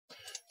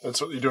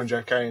That's what you do in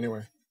JFK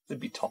anyway. It'd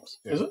be tops.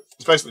 Yeah. Is it?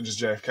 It's basically just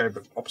JFK,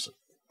 but opposite.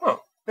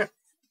 Oh. Yeah.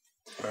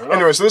 Fair enough.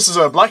 Anyway, so this is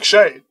a black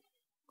shade.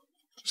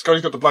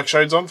 Scotty's got the black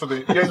shades on for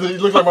the... Yeah, you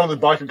look like one of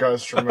the biker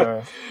guys from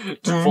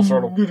Full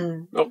Throttle.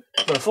 Oh.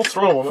 No, Full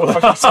Throttle. What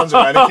fucking Sons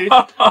of Anarchy?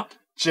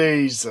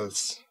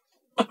 Jesus.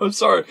 I'm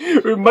sorry.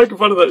 We've been making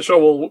fun of that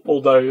show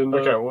all day. And,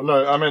 Okay, well,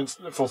 no, I meant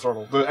Full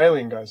Throttle. The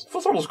alien guys.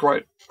 Full Throttle's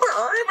great.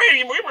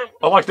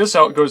 I like this,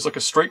 how it goes like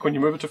a streak when you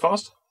move it too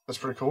fast. That's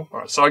pretty cool.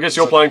 Alright, so I guess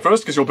you're playing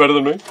first, because you're better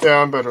than me. Yeah,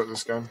 I'm better at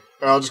this game.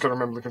 I just gotta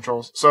remember the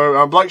controls.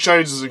 So, Black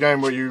Shades is a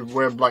game where you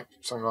wear black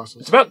sunglasses.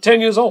 It's about 10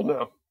 years old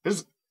now.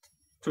 Is it?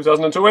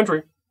 2002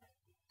 entry.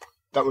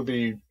 That would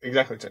be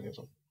exactly 10 years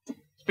old.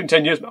 It's been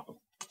 10 years, Malcolm.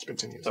 It's been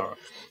 10 years. Alright.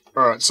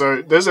 Alright,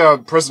 so there's our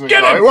president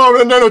Get guy. him!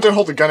 Well, no, don't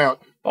hold the gun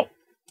out. Oh.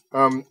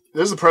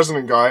 There's the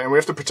president guy, and we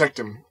have to protect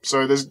him.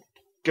 So there's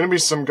gonna be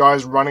some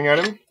guys running at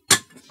him.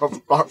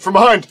 Oh, from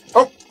behind!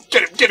 Oh!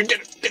 Get him! Get him!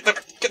 Get him!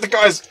 Get the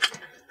guys!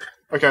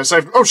 Okay, I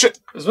saved him. Oh, shit!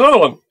 There's another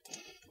one!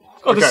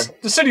 God, Okay.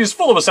 the city is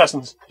full of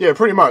assassins. Yeah,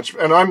 pretty much.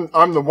 And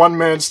I'm the one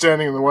man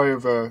standing in the way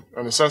of an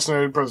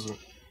assassinated president.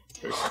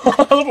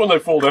 I love when they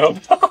fall down.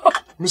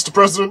 Mr.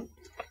 President.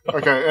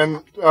 Okay,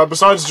 and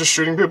besides just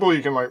shooting people,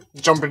 you can, like,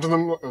 jump into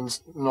them and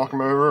knock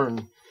them over,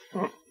 and...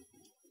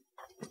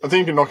 I think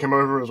you can knock him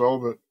over as well,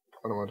 but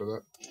I don't want to do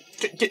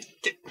that. Get.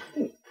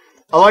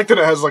 I like that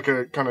it has, like,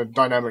 a kind of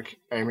dynamic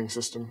aiming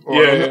system.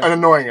 Or Yeah. an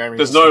annoying aiming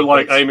There's system. no,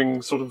 like,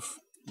 aiming sort of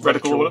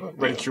reticle or whatever.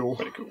 Reticule.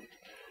 Yeah, reticule.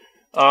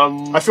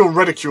 I feel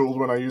ridiculed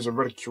when I use a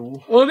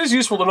reticule. Well, it is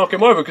useful to knock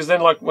him over, because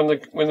then, like, when the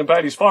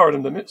baddies fire at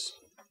him, they miss.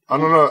 I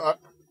don't know.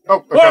 Oh,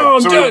 okay. Whoa,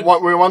 I'm so dead.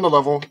 we won the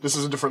level. This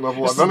is a different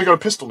level. I've only got a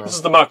pistol now. This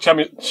is the Mark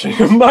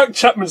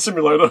Chapman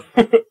simulator.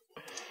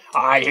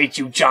 I hate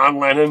you, John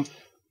Lennon.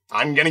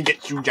 I'm gonna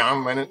get you,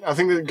 John Lennon. I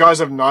think the guys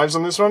have knives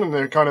on this one, and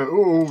they're kind of,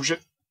 oh,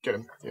 shit. Get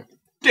him. Yeah.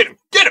 Get him.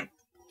 Get him.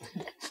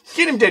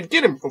 Get him dead.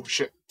 Get him. Oh,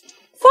 shit.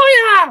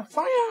 Fire!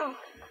 Fire!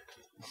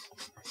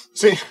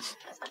 See,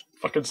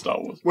 Fucking Star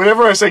Wars.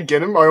 whenever I say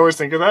get him, I always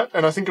think of that,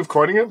 and I think of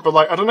quoting it, but,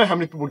 like, I don't know how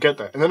many people get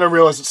that. And then I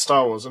realize it's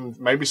Star Wars, and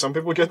maybe some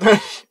people get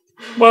that.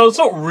 Well, it's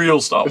not real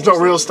Star Wars. It's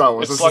not real Star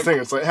Wars. It's That's like- the thing.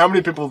 It's like, how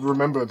many people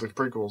remember the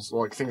prequels,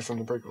 like, things from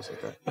the prequels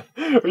like that?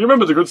 You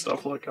remember the good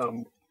stuff, like,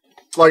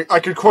 Like, I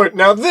could quote,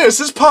 now this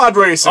is pod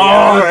racing. Oh,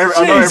 I know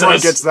everyone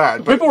Jesus. gets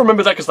that. But, people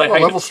remember that because they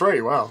hate level it.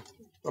 3, wow.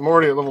 I'm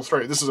already at level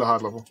 3. This is a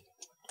hard level.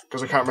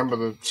 Because I can't remember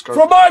the scope.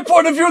 From my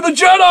point of view, the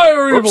Jedi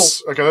are evil.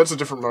 Oops. Okay, that's a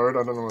different mode.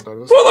 I don't know what that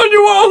is. Well, then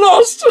you are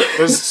lost.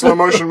 There's slow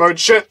motion mode.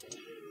 Shit.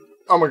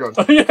 Oh my god.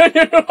 Yeah.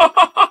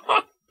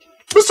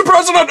 Mr.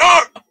 President!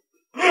 Oh!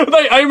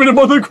 They aim at him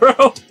on the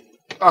ground.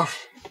 Oh,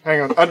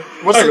 hang on.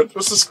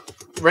 What's this?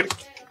 Ready?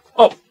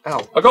 Oh,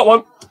 Ow. I got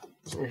one.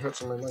 Something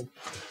hurts on my leg.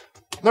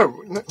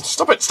 No,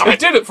 stop it, stop I it!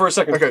 did it for a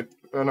second. Okay,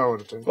 I know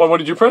what it did. What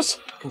did you press?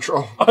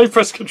 Control. I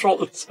pressed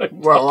control at the same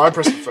time. Well, I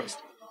pressed it first.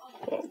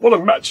 What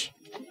a match.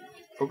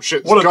 Oh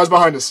shit, What the guy's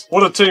behind us.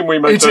 What a team we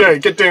made. ETA,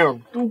 get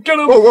down! Get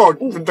him. Whoa,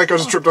 whoa! That guy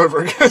just tripped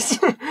over, I guess.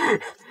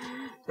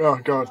 Oh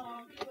god.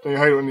 Don't you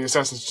hate it when the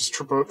assassins just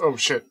trip over? Oh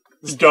shit.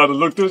 You gotta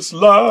look this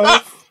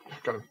life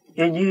Got him.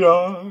 in the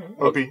eye.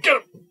 Opie. Get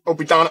him.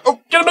 Opie down. Oh!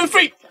 Get him in the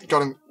feet.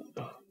 Got him.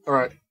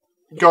 Alright.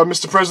 God,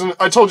 Mr. President,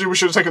 I told you we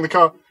should have taken the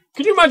car.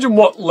 Can you imagine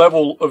what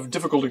level of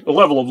difficulty, or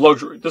level of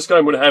luxury, this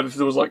game would have if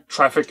there was, like,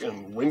 traffic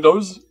and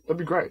windows? That'd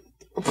be great.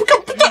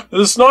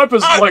 The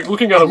sniper's, like,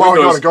 looking out of Oh my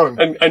windows God, I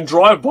got him. and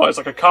drive-bys,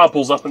 like a car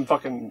pulls up and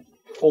fucking,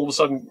 all of a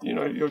sudden, you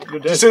know, you're Did you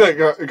dead. see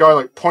that guy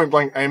like point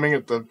blank aiming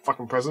at the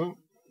fucking president?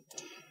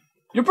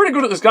 You're pretty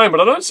good at this game, but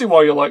I don't see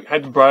why you, like,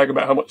 had to brag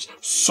about how much,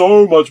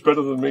 so much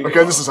better than me.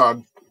 Okay, this is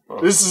hard.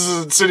 This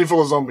is a city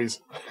full of zombies.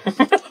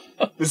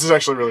 This is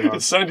actually really hard.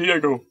 It's San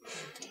Diego.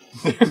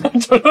 I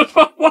don't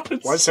know what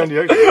it's. Why San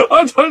Diego?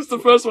 I know it's the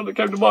first one that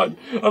came to mind.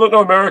 I don't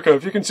know America.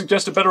 If you can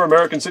suggest a better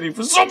American city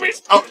for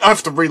zombies. Oh, I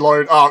have to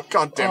reload. Oh,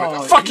 god damn it.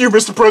 Oh, Fuck you,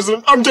 Mr.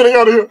 President. I'm getting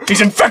out of here.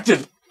 He's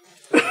infected!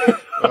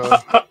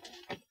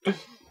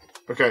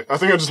 Okay, I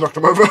think I just knocked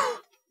him over.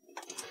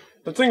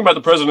 The thing about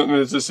the president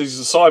is this, he's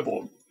a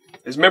cyborg.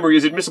 His memory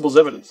is admissible as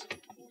evidence.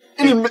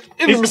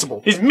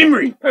 Inadmissible. His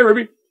memory! Hey,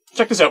 Ruby,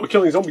 check this out. We're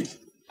killing zombies.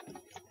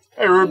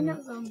 Hey,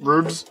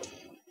 Rubes.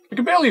 We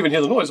can barely even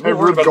hear the noise. Hey, We're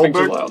worried Rube about being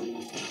too Goldberg.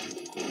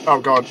 loud.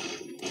 Oh, god.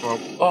 Well,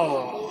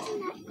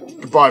 Oh.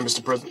 goodbye,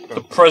 Mr. President.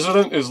 The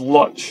president is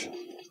lunch.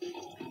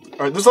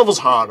 Alright, this level's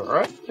hard,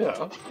 alright?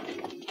 Yeah.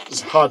 It's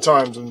hard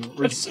times and...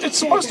 It's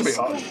supposed to be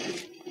hard.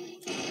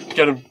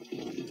 Get him.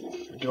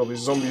 Get all these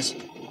zombies.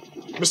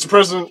 Mr.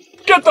 President,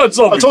 Get that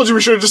zombie! I told you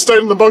we should have just stayed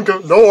in the bunker.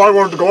 No, I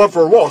wanted to go out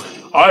for a walk.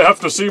 I have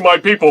to see my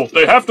people.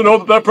 They have to know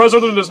that their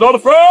president is not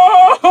afraid.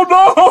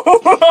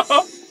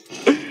 Oh,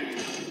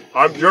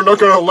 no! You're not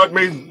gonna let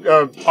me,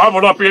 I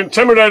will not be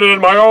intimidated in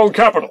my own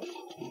capital.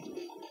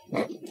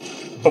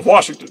 Of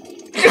Washington.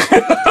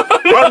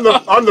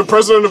 I'm the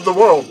president of the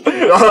world.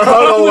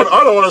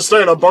 I don't want to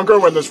stay in a bunker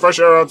when there's fresh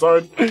air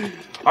outside.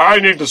 I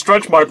need to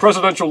stretch my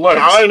presidential legs.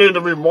 I need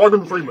to be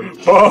Morgan Freeman.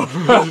 Oh.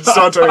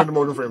 Start turning into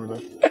Morgan Freeman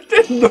then. I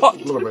did not.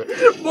 A little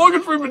bit.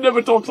 Morgan Freeman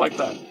never talks like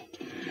that.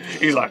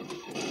 He's like,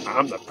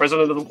 I'm the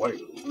president of the whale.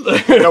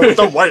 No,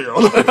 the whale.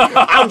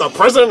 I'm the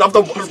president of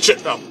the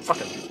shit. No,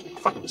 fucking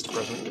Mr.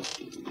 President.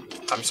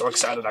 I'm so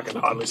excited I can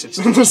hardly sit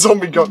still. The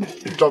zombie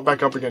got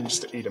back up again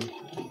just to eat him.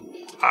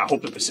 I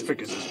hope the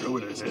Pacific is as blue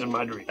as it is in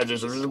my dream.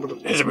 There's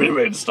It's a really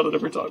way to start it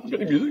every time. I'm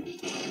getting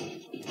music.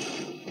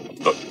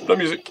 No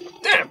music.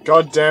 Damn.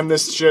 God damn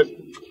this shit.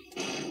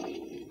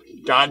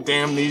 God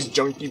damn these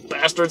junky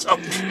bastards. Oh.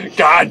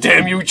 God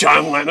damn you,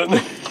 John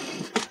Lennon.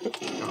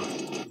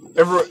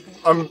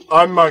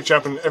 I'm Mark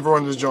Chapman.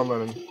 Everyone is John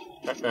Lennon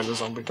and a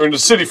zombie. We're in a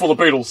city full of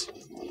Beatles.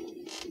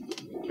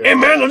 Yeah. Hey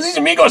man, are these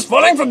amigos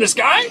falling from the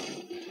sky?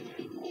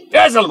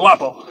 There's El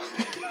Guapo.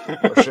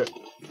 Oh shit.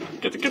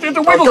 Get the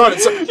Wiggles. God,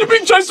 You're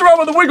being chased around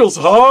by the Wiggles.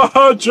 Ha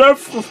ha,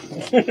 Jeff.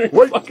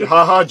 Wait,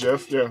 haha,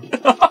 Jeff. Yeah.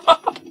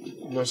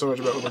 Know so much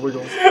about the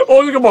Wiggles.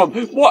 Oh, come on.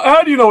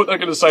 How do you know what they're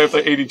going to say if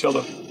they eat each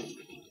other?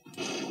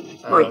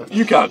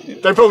 You can't.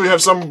 They probably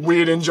have some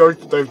weird in-joke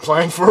that they've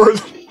planned for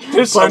it.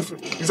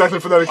 Exactly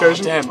for that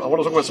occasion. Oh, damn, I want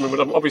to talk about something,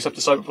 but I obviously have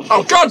to save it for the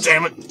podcast. God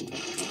damn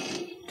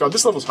it! God,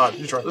 this level's hard.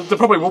 You try. There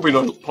probably will be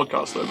no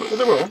podcast though. But...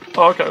 There will.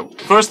 Oh, okay.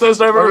 First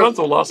Thursday of every month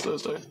or last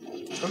Thursday?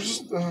 I was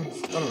just, I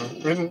don't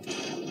know. I mean,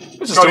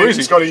 this is too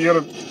easy. Scotty, you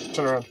gotta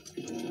turn around.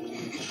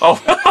 Oh.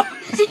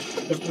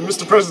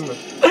 Mr. President.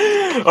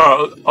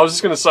 Alright, I was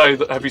just going to say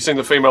that have you seen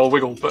the female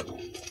Wiggle, but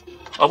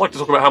I'd like to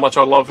talk about how much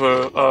I love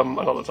her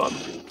another time.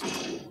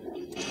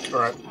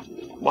 Alright.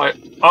 My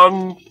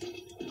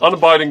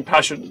unabiding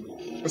passion.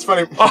 It's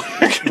funny.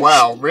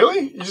 Wow,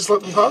 really? You just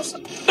let them pass?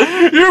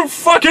 You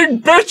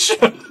fucking bitch!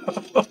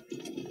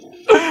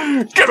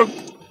 Get him!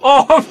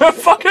 Oh,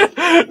 fucking...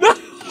 No.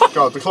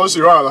 God, the closer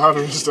you are, the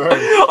harder it is to aim.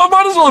 I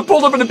might as well have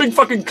pulled up in a big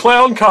fucking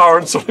clown car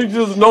and sort of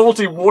used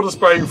novelty water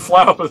spraying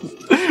flowers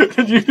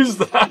and used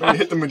that. And you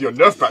hit them with your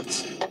Nerf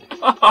pads.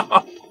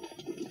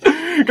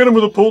 Get him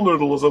with a pool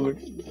noodle or something.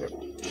 Yep.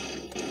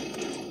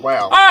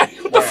 Wow. Hey,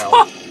 what the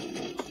fuck?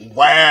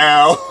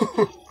 Wow.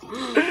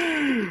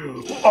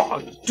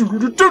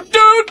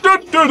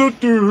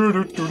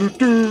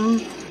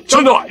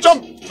 Tonight.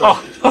 Jump.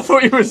 Oh, I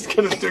thought you was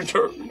going to do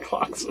Jeremy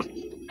Clarkson.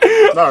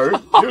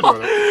 No, you're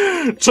doing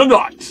it.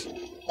 Tonight.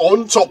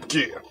 On Top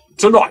Gear.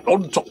 Tonight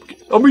on Top Gear.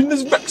 I mean,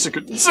 there's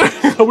Mexicans.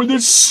 I mean,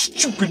 there's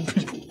stupid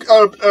people.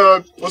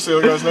 What's the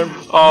other guy's name?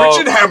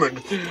 Richard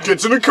Hammond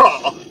gets in a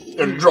car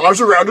and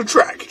drives around a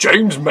track.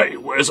 James May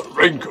wears a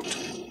raincoat.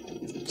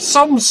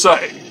 Some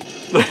say.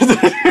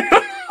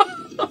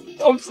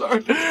 I'm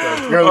sorry.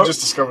 You only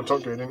just discovered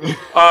Top Gear, didn't you?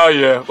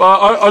 Yeah.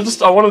 Well,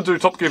 I want to do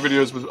Top Gear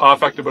videos with R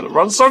Factor, but it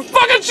runs so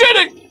fucking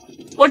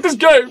shitty! Like this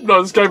game.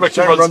 No, this game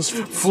actually runs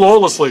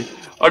flawlessly.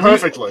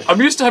 Perfectly.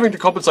 I'm used to having to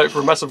compensate for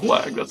a massive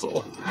lag, that's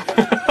all.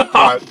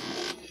 Right.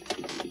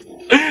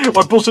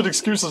 My bullshit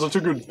excuses are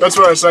too good. That's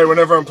what I say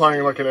whenever I'm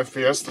playing like an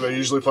FPS that I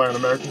usually play on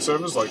American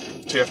servers, like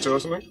TF2 or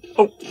something.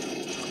 Oh.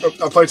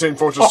 I play Team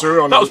Fortress 2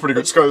 on... That was pretty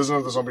good. Let's go, there's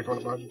another zombie coming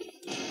up behind you.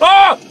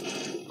 Ah!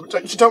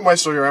 Don't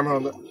waste all your ammo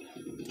on that.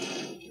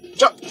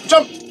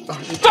 Jump!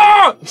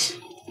 Ah!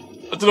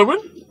 Did I win?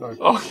 No.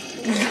 Oh.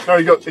 No,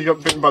 he got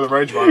bitten by the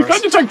rage virus.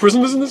 Can't you take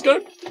prisoners in this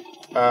game?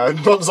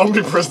 Not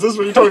zombie prisoners,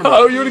 what are you talking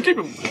about? Oh, you're gonna keep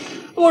them.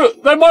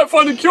 Look, they might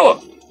find a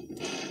cure.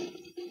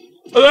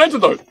 An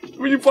antidote.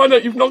 When you find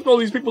out you've knocked all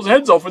these people's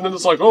heads off and then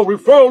it's like, oh, we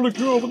found a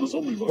cure for the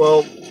zombie virus.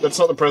 Well, that's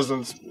not the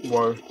president's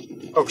woe.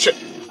 Oh, shit.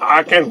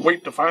 I can't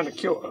wait to find a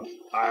cure.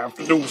 I have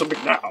to do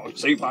something now to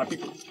save my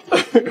people.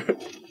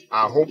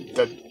 I hope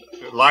that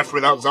life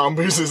without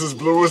zombies is as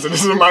blue as it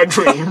is in my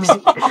dreams.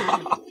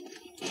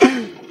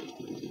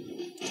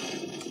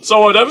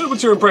 So, David,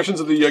 what's your impressions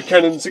of the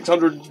Canon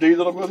 600D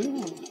that I've got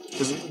here?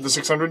 Is it the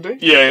 600D?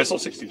 Yeah, it's not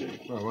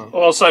 60D. Oh, wow.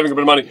 Well, I was saving a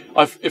bit of money.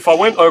 If I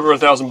went over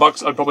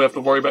 $1,000, I'd probably have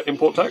to worry about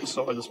import tax,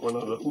 so I just went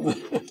over.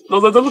 No,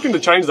 they're looking to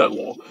change that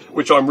law,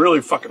 which I'm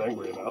really fucking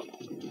angry about.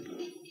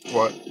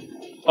 What?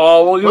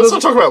 Oh, well, let's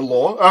not talk about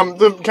law.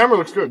 The camera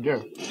looks good,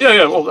 yeah.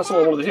 Yeah, well, that's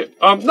all I wanted to hear.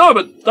 No,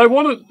 but they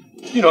wanted,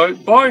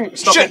 buying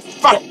stuff... Shit,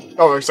 fuck!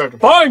 Oh, I saved him.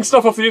 Buying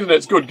stuff off the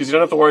internet's good, because you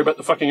don't have to worry about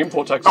the fucking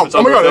import tax if it's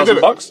oh my over god, I did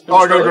it. $1,000. Oh,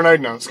 I got a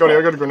grenade now. Scotty,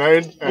 I got a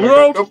grenade. And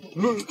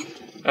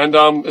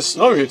And, it's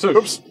snow here, too.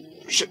 Oops.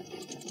 Shit.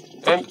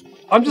 And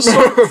I'm just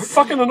so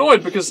fucking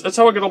annoyed, because that's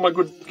how I get all my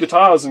good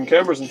guitars and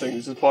cameras and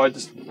things, is by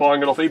just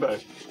buying it off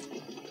eBay.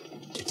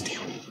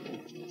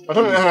 I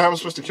don't know how I'm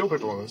supposed to kill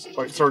people on this.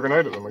 Like, throw a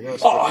grenade at them, I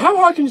guess. Oh, how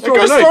high can you throw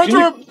a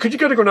grenade? Could you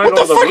get a grenade on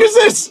What the fuck is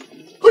this?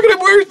 Look at him,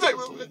 where is that?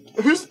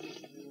 Who's...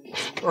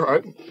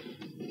 Alright.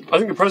 I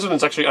think the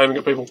president's actually aiming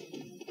at people.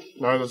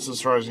 No, that's as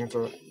far as you can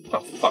throw it. Oh,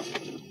 fuck.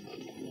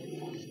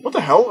 What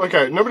the hell?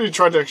 Okay, nobody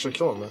tried to actually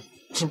kill him, though.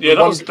 Yeah,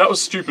 that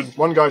was stupid.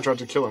 One guy tried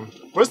to kill him.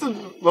 Where's the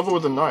level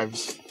with the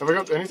knives? Have I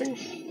got anything?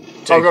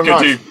 Take a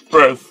deep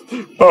breath.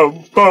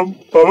 Bum, bum,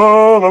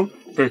 bum, bum.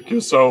 Pick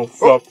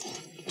yourself up.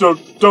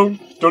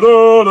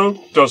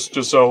 Dust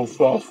yourself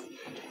off.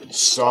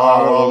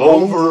 Start all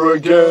over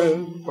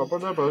again.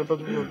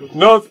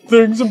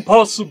 Nothing's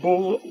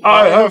impossible,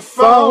 I have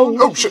found.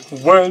 Oh, shit.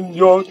 When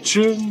your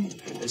chin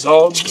is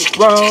on the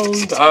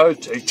ground, I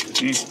take a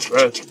deep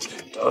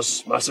breath,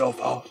 dust myself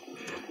off,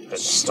 and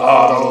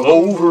start all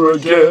over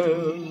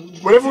again.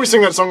 Whenever we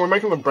sing that song, we're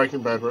making the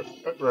Breaking Bad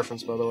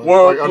reference, by the way.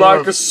 Work I don't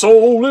like know a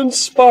soul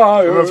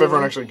inspired. I don't know if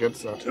everyone actually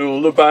gets that.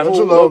 Till the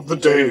battle of the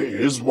day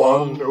is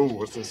won. Oh,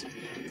 what's this?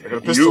 I got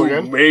a pistol You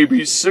again. may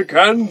be sick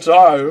and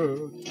tired.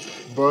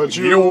 But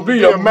You'll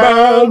be a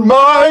man,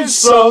 my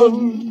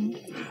son.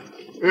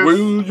 Will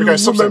you Okay,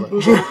 stop saying remember?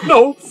 that.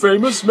 No,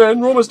 famous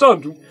men almost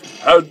done.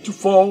 Had to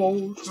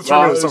fall, It's a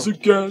 3-minute rise song.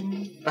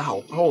 again.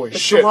 Ow, holy It's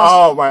shit. the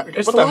last- Oh, my.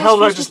 it's What the the hell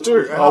did I last just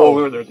do? Oh, Ow.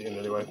 we're there at the end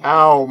anyway.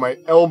 Ow, my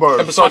elbow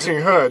And besides,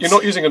 fucking hurts. you're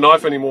not using a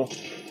knife anymore,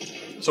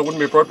 so it wouldn't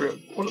be appropriate.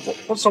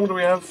 What song do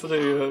we have for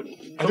the...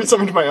 I did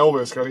something to my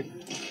elbow, Scotty.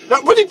 No,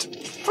 what did...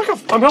 Fuck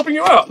off. I'm helping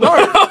you out. No.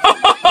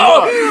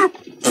 No.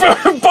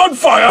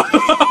 Bonfire!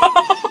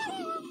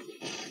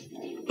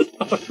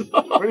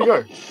 Where'd he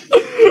go?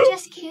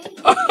 Just cute.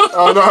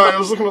 Oh, no, I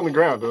was looking on the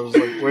ground. I was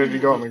like, where did he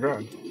go on the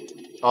ground?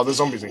 Oh, there's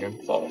zombies again.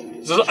 Oh.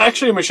 Is this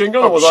actually a machine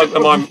gun, Oh, or was shit.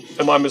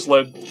 am I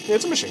misled? Yeah,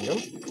 it's a machine gun.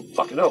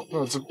 Fucking hell.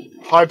 No, it's a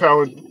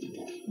high-powered...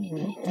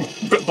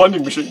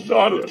 Blending machine. No,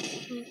 I don't know.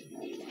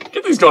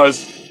 Get these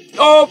guys.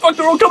 Oh, fuck,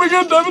 they're all coming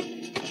in, David.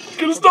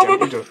 Gonna stop Yeah, we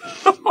them. do it.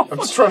 I'm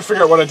just trying to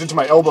figure out what I did to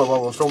my elbow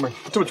while we're filming.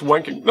 Too much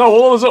wanking. No,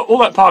 all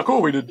that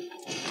parkour we did.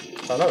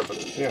 I know,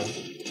 but yeah.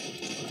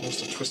 I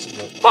must have twisted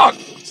that. Fuck.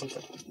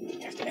 Something. You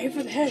have to aim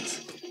for the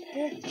heads.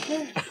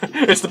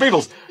 It's the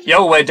Beatles.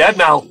 Yo, we're dead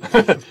now.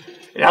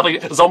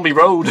 Zombie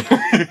road.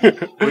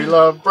 We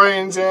love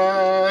brains,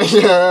 yeah,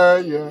 yeah,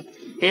 yeah.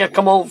 Here,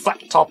 come on,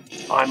 flat top.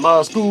 I'm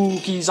a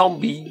spooky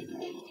zombie.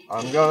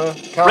 I'm gonna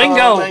come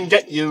Ringo! and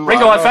get you.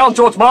 Ringo, I found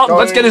George Martin.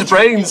 Let's get his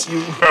brains.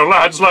 You. Oh,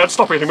 lads,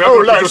 stop eating me. Oh,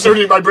 lads, don't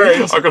eat my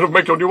brains. I'm going to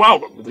make your new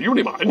album with the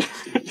Unimind.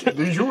 The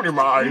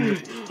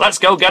Unimind. Let's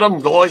go get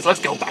him, boys.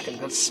 Let's go back and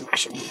let's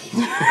smash him.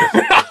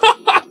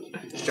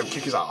 Go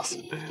kick his ass.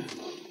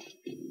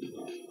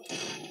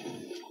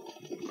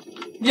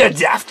 You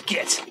daft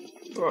git.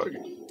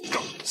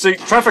 See,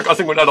 Traffic, I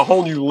think, would add a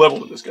whole new level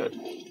to this game.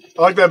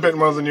 I like that bit in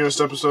one of the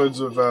newest episodes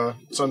of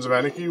Sons of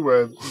Anarchy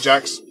where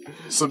Jax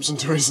slips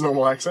into his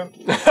normal accent.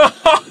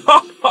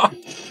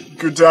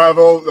 Good to have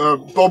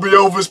Bobby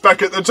Elvis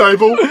back at the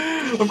table.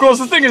 Of course,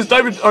 the thing is,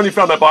 David only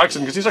found that by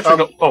accident because he's actually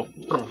not. Oh,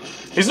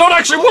 he's not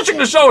actually watching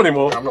the show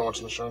anymore. I'm not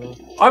watching the show anymore.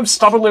 I'm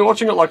stubbornly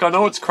watching it. Like I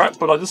know it's crap,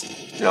 but I just,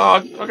 I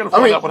gotta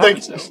find out what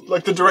happens now.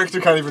 like the director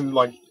can't even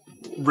like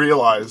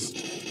realize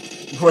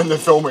when they're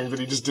filming that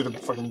he just did a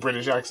fucking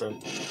British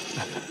accent.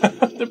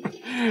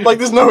 Like,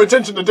 there's no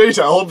attention to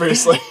detail,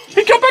 obviously.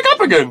 He got back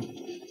up again.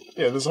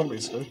 Yeah, the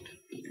zombies.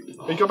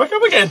 He got back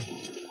up again.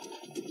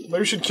 Maybe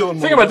we should kill him.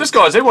 Think about this,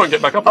 guys. He won't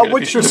get back up Oh, again.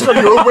 wait, He should. Scott,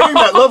 you were winning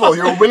that level.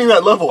 You were winning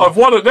that level. I've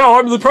won it now.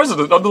 I'm the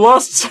president. I'm the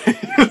last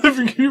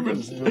living human.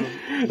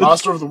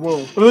 Master of the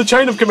world. With the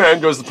chain of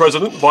command goes the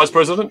president, vice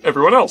president,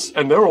 everyone else,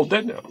 and they're all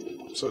dead now.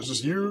 So it's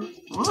just you,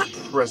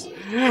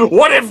 president.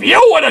 What if you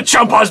were the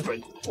chump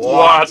husband?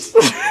 What?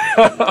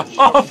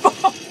 Oh,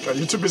 fuck. God,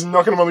 you're too busy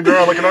knocking him on the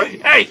ground like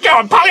an Hey, go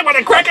on, Polly, want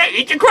a cracker?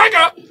 Eat your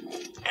cracker!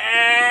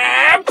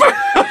 I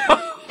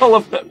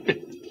love that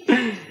bit.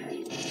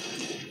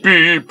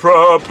 Be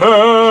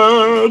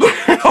prepared!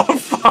 Oh,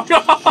 fuck!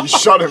 You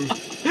shot him.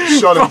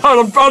 Shot him.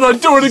 I'm gonna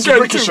do it It's a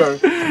again, ricochet.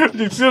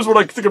 too. Here's what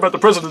I think about the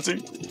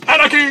presidency.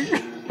 Anarchy!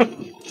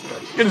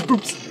 Get his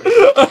boots.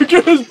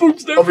 Get his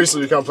boots down.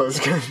 Obviously, you can't play this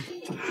game.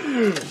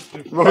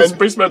 Well,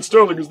 Spaceman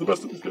Sterling is the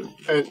best at this game.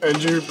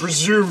 And you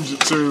presumed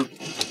to,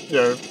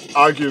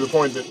 argue the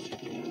point that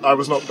I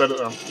was not better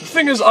than him. The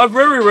thing is, I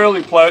very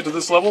rarely play it to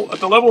this level. At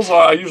the levels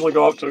I usually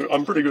go up to,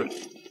 I'm pretty good.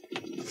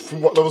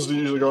 What levels do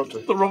you usually go up to?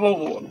 The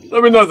revolver one. I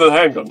mean, no, the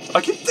handgun.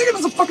 I keep thinking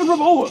it's a fucking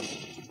revolver.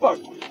 Fuck.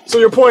 So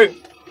your point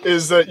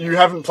is that you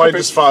haven't played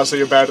this far, so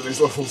you're bad at these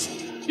levels.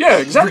 Yeah,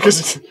 exactly.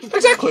 Because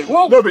Exactly.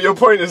 Well, no, but your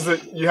point is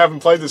that you haven't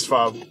played this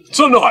far.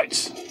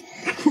 tonight.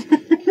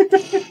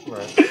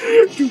 Right.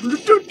 I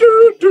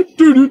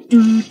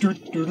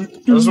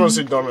just want to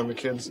see Donna and the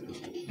kids.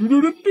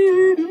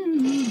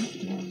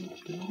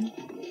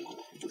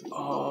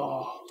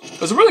 Oh.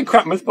 There's a really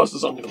crap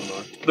Mythbusters on the other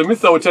night. The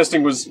myth they were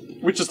testing was,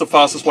 which is the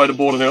fastest way to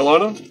board an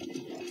airliner?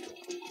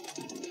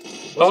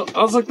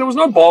 I was like, there was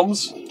no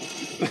bombs. What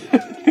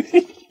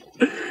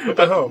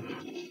the hell?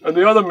 And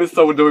the other myth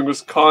they were doing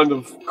was kind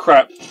of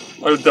crap.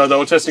 They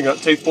were testing out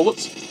teeth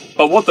bullets.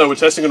 But what they were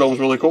testing it on was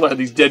really cool. They had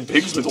these dead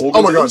pigs with organs.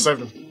 Oh my in god, I them.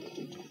 saved him.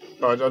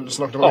 Oh, I just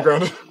knocked him on the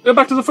ground. They're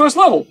back to the first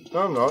level.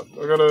 No, I'm not.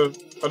 I don't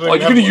Oh, even you're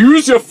have going to one,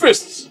 use your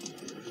fists.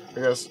 I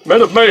guess.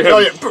 Men of mayhem. Oh,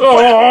 yeah.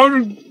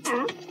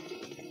 Oh,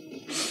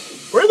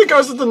 Where are the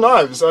guys with the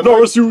knives? I know-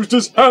 Norris used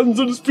his hands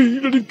and his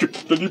feet, and he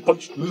kicked and he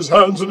punched with his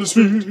hands and his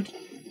feet.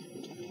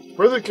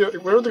 Where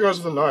are the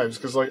guys with the knives?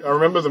 Because like I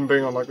remember them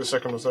being on like the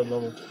second or third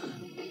level.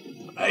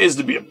 I used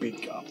to be a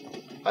beat cop.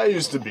 I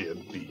used to be a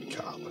beat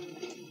cop.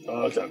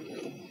 Okay.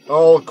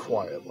 All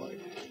quiet like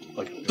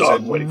Like a dog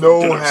said, waiting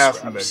no for dinner half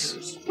scraps.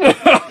 measures.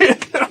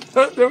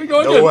 There we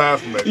go No again.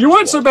 half measures. You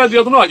weren't so bad the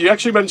other night. You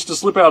actually managed to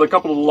slip out a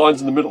couple of the lines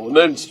in the middle, and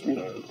then,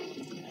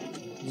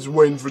 Just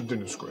waiting for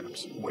dinner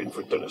scraps. waiting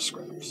for dinner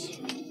scraps.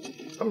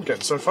 I'm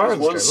getting so far in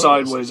this One game.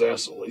 sideways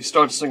asshole. He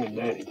starts singing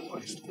Danny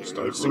Boy.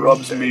 It singing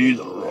rubs Danny me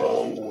the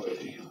wrong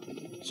way.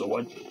 So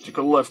I took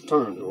a left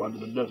turn to run to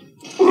the desert.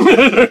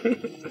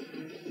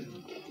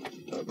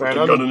 Put the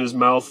gun in his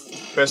mouth.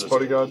 Best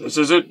bodyguard. This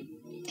is it.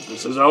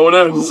 This is how it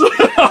ends.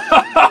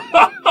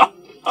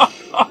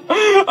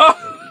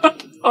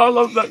 I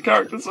love that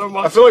character so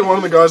much. I feel like one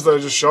of the guys that I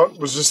just shot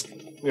was just,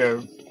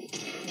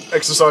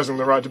 exercising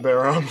the right to bear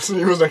arms.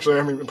 He wasn't actually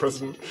aiming at the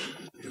president.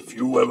 If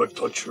you ever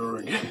touch her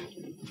again,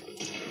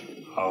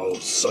 I'll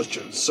such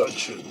and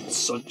such and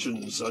such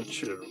and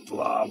such and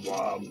blah,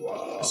 blah,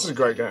 blah. This is a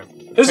great game.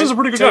 This is a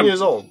pretty good 10 game. 10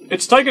 years old.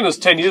 It's taken us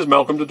 10 years,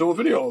 Malcolm, to do a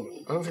video of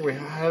it. I don't think we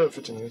had it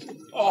for 10 years.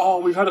 Oh,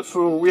 we had it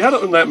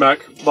on that Mac,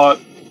 but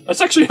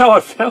that's actually how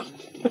I found it.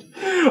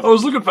 I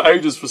was looking for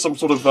ages for some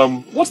sort of,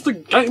 what's the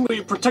game where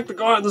you protect the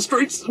guy in the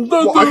streets?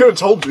 Well, I could have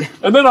told you.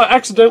 And then I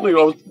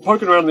was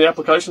poking around in the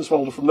applications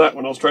folder from that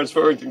when I was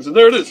transferring things, and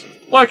there it is.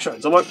 Black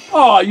Shades. I'm like,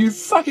 oh, you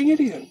fucking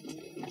idiot.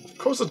 Of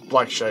course it's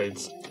Black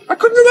Shades. I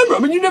couldn't remember. I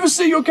mean, you never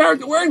see your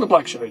character wearing the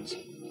black shades.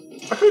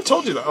 I could have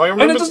told you that. I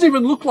remember And it doesn't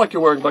even look like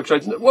you're wearing black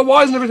shades. Well,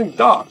 why isn't everything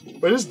dark?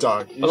 But it is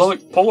dark. Are they like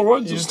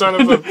Polaroids? You just don't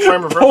have a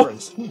frame of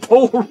reference.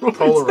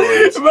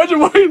 Polaroids. Imagine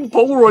wearing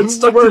Polaroids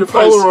stuck to wearing your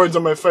face. Polaroids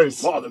on my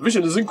face. Wow, the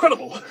vision is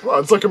incredible. Wow,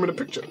 it's like I'm in a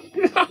picture.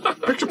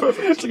 Picture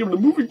perfect. It's like I'm in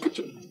a moving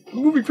picture. A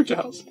moving picture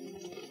house.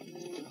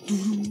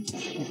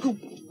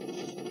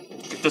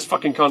 Get this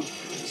fucking cunt.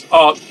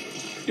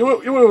 You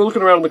were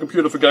looking around on the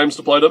computer for games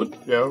to play, David?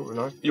 Yeah, we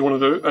know. You want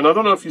to do? And I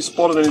don't know if you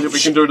spotted any that we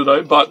can do today,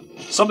 but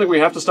something we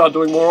have to start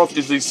doing more of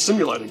is these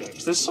simulator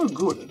games. They're so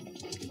good.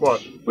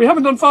 What? We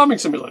haven't done Farming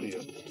Simulator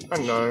yet. I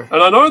know.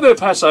 And I know they're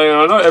passe, and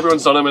I know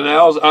everyone's done them, and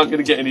ours aren't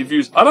going to get any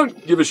views. I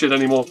don't give a shit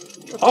anymore.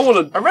 I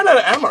ran out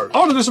of ammo. I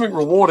want to do something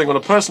rewarding on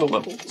a personal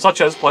level,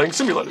 such as playing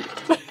Simulator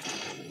games.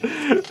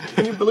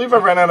 Can you believe I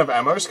ran out of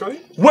ammo,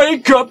 Scotty?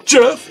 Wake up,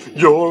 Jeff!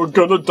 You're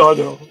gonna die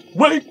now.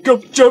 Wake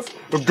up, Jeff!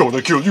 I'm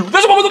gonna kill you.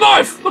 There's a one with a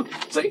knife! Look,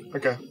 see?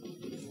 Okay.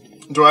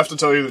 Do I have to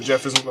tell you that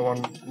Jeff isn't the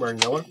one wearing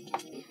yellow?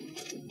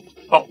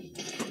 Oh,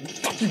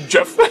 fuck you,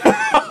 Jeff.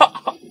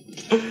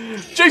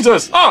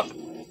 Jesus! Ah!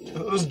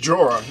 That was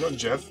Jorah, not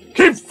Jeff.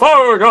 Keep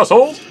firing,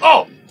 assholes!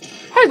 Oh!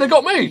 Hey, they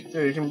got me!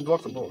 Yeah, you can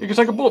block the bullet. You can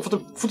take a bullet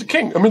for the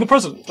king. I mean, the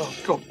president. Oh,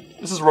 God.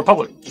 This is a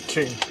republic. The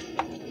king.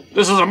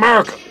 This is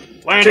America.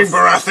 Land King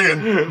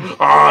Baratheon!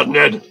 Ah,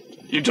 Ned.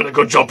 You did a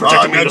good job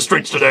protecting me in the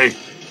streets today.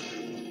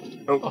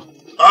 Oh.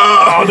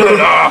 Ah,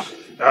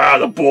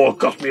 Ned! The boar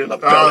got me in the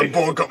belly. The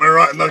boar got me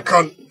right in the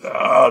cunt.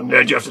 Ah,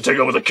 Ned, you have to take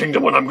over the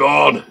kingdom when I'm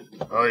gone.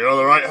 Oh, you're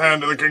the right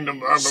hand of the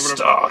kingdom.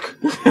 Stark.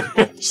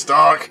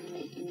 Stark.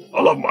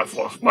 I love my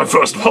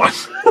first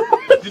wife.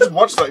 You just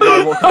watched that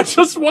guy walk. I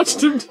just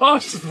watched him die.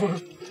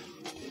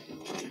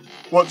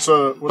 What's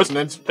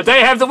Ned's? But they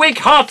have the weak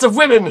hearts of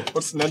women.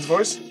 What's Ned's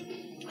voice?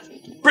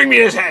 Bring me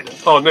his head.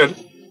 Oh, Ned.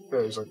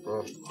 Yeah, he's like,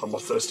 oh. I'm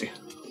not thirsty.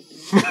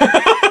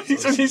 he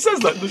says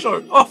that in the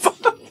show. Oh, fuck.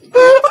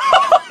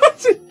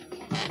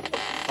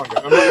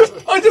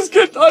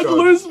 I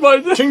lose my...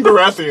 King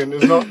Baratheon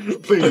is not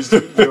pleased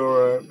with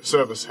your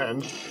service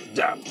hand.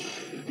 Damn.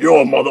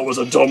 Your mother was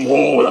a dumb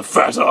whore with a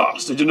fat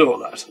ass. Did you know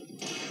that?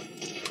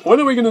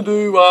 When are we going to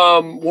do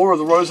War of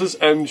the Roses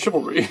and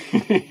Chivalry?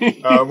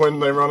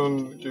 When they run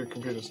on your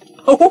computers.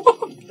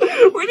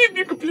 We need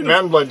new computers.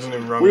 Mountain Blade doesn't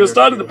even run. We have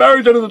started the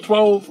Barry Dead of the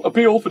 12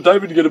 appeal for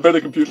David to get a better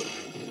computer.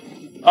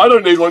 I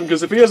don't need one,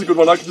 because if he has a good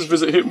one, I can just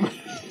visit him.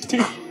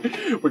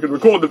 We can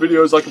record the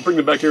videos, I can bring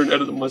them back here and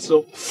edit them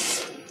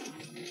myself.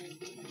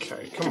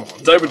 Okay, come on.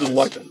 David doesn't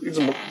like that. He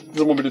doesn't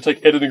want me to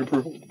take editing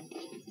approval.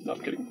 No,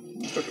 I'm kidding.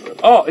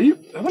 Oh,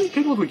 how many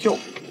people have we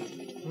killed?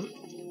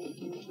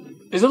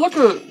 Is there like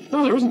a...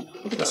 No, there isn't.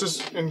 Look at that. This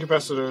is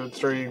incapacitated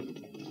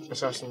 3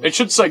 assassins. It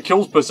should say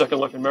kills per second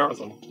like in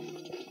Marathon.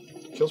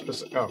 Kills per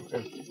second. Oh,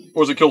 yeah.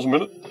 Or is it kills a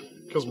minute?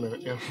 Kills a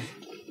minute, yeah.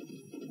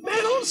 Man,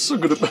 I was so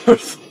good at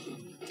both.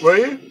 Were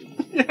you?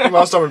 Yeah.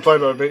 Last time we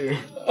played, I beat you.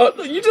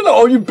 You did that.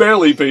 Oh, you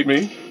barely beat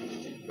me.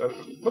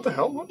 What the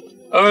hell?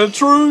 What?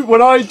 True.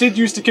 When I did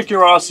used to kick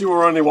your ass, you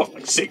were only, what,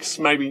 like 6,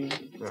 maybe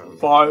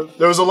 5?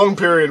 There was a long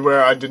period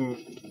where I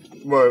didn't...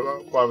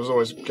 Well, I was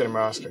always getting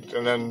my ass kicked,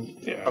 and then,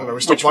 I don't know,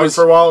 we stopped playing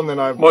for a while, and then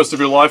most of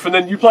your life, and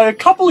then you play a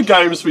couple of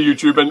games for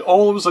YouTube, and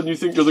all of a sudden you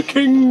think you're the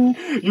king,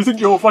 you think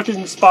you're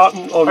fucking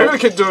Spartan. Oh, I gotta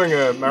keep doing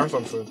a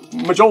marathon for...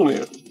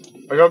 Mjolnir.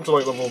 I got up to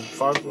like level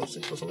 5 or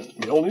 6 or something.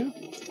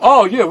 Mjolnir?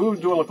 Oh, yeah, we were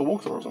doing like a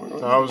walkthrough or something,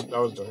 right? No, I was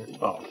doing it.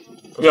 Oh.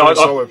 Yeah,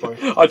 solo play.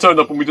 I turned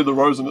up and we did the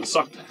rose and it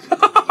sucked.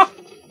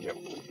 Yep.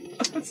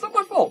 It's not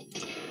my fault.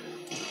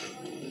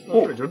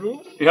 Oh, pretty good,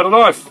 wasn't it? He had a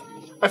knife.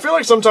 I feel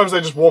like sometimes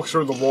they just walk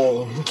through the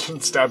wall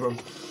and stab him.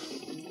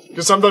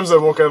 Because sometimes they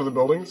walk out of the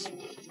buildings.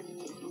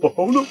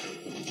 Oh no.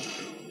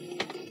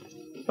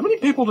 How many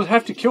people did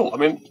have to kill? I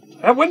mean,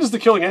 when does the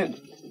killing end?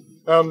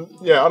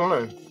 Yeah, I don't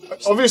know.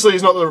 Obviously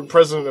he's not the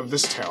president of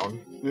this town.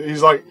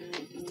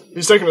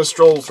 He's taking a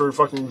stroll through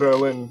fucking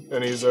Berlin,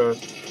 and he's,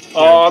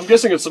 I'm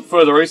guessing it's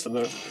further east than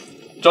that.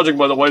 Judging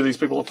by the way these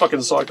people are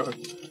fucking psycho.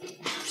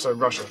 So,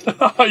 Russia.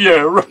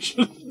 Yeah,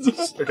 Russia.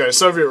 Okay,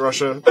 Soviet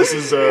Russia. This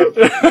is,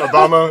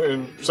 Obama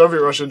in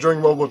Soviet Russia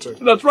during World War II.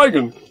 That's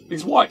Reagan.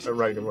 He's white.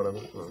 Reagan, whatever.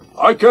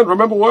 I can't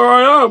remember where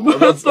I am.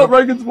 That's not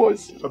Reagan's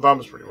voice.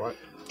 Obama's pretty white.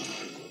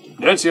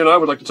 Nancy and I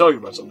would like to tell you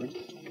about something.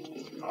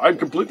 I'm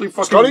completely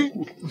fucking Scotty?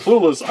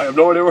 clueless. I have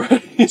no idea where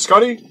he is.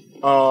 Scotty,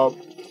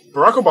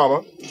 Barack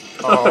Obama.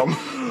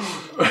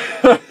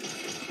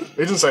 He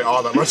didn't say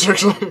that much,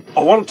 actually. I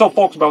want to tell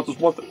folks about this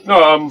one thing.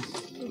 No,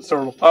 it's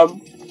terrible.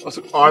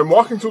 I'm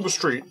walking through the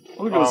street.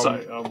 What was I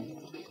going to say?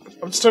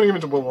 I'm just turning him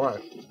into Will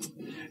Wright.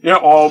 Yeah,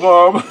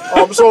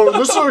 So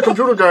this is a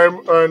computer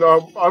game, and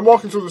I'm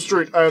walking through the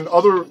street, and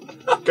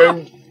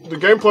the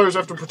game players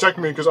have to protect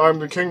me because I'm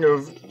the king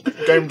of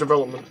game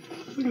development.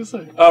 What was I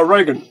going to say?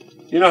 Reagan.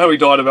 You know how he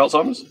died of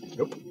Alzheimer's?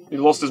 Yep. He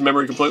lost his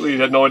memory completely. He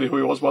had no idea who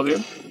he was by the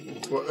end.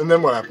 Well, and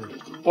then what happened?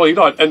 Well, he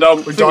died. And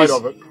We died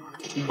of it.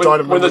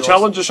 When the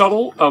Challenger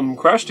shuttle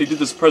crashed, he did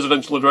this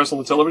presidential address on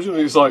the television,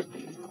 and he's like,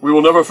 "We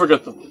will never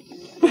forget them."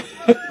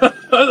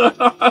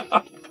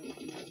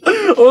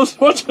 I was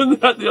watching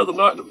that the other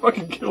night, and it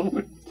fucking killed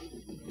me.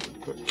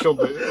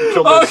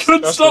 I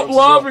couldn't stop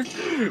laughing.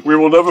 Well. We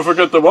will never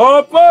forget them.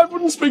 Oh, I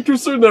wouldn't speak too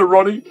soon there,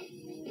 Ronnie.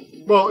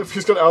 Well, if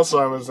he's got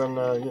Alzheimer's, then,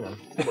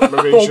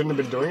 maybe he shouldn't have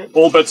been doing it.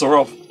 All bets are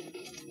off.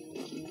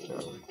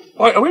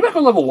 Wait, are we back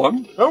on level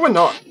 1? No, we're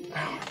not.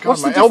 Oh,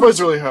 God, my elbows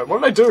really hurt.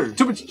 What did I do?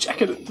 Too much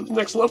jacking it to the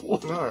next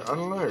level. No, I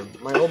don't know.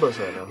 My elbows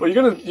hurt now. Well,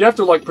 you have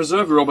to, like,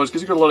 preserve your elbows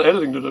because you've got a lot of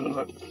editing to do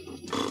tonight.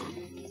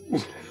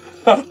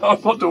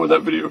 I'm not doing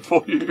that video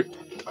for you.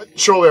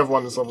 Surely I've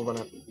won this level by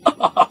now.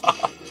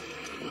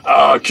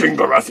 King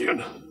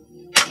Baratheon.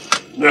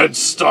 Ned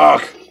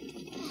Stark.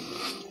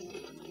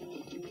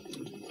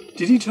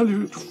 Did he tell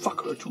you to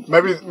fuck her too?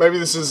 Maybe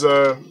this is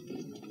Daenerys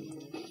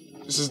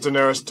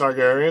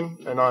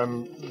Targaryen, and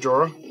I'm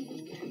Jorah.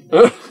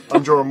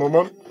 I'm Jorah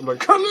Mormont. I'm like,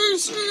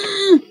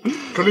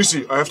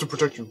 Khaleesi, I have to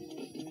protect you.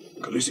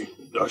 Khaleesi,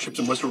 there are ships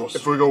in Westeros.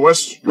 If we go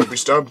west, you'll be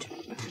stabbed.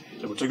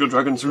 They will take your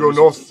dragons. If we go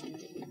north,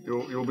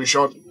 you'll be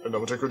shot, and they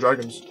will take your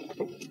dragons.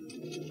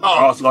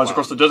 Path lies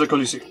across the desert,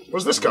 Khaleesi.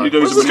 What's this guy?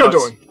 What's this guy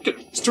doing?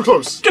 It's too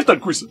close. Get that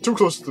greaser. Too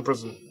close to the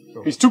president.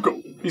 Oh. He's too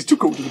cold. He's too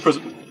cold to the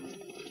president.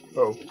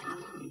 Oh.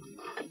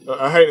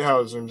 I hate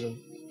how it zooms in.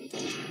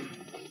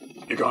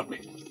 You got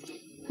me.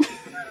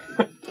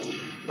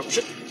 Oh,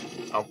 shit.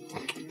 Oh.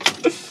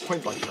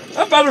 Point blank.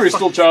 That battery's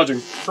still charging.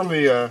 From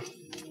the,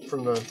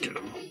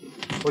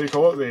 what do you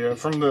call it?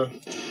 From the...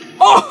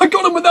 Oh, I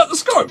got him without the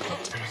scope!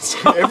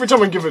 Every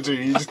time I give it to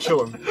you, you just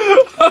kill him.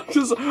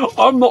 Because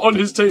I'm not on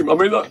his team. I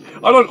mean, I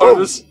don't owe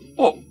this...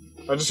 What?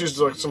 I just used,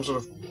 like, some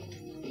sort of...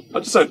 I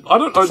just said, I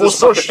don't owe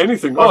this push.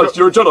 anything. Oh,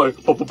 you're a Jedi.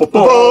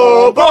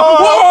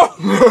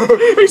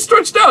 He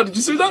stretched out. Did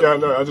you see that? Yeah,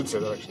 no, I did say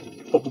that, actually.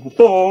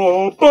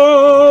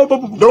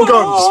 No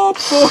guns!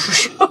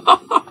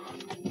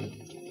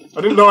 I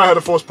didn't know I had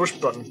a force push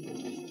button.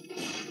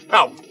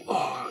 Ow!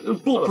 Oh, the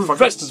bulletproof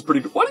vest is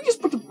pretty good. Why did you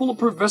just put the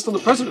bulletproof vest on the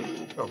president?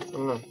 Oh, I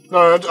don't know.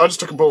 No, I just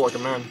took a bullet like a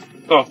man.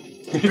 Oh.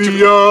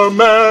 Be a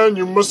man,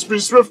 you must be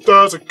swift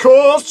as a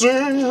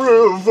coursing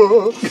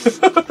river.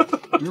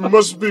 You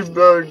must be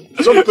something.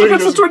 Look at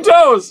the Twin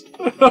Towers!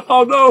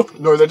 Oh no!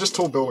 No, they're just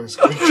tall buildings.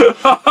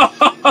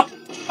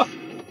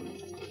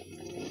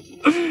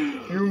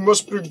 You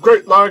must be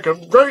great like a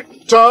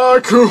great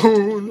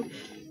tycoon.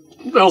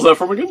 What the hell's that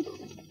from again?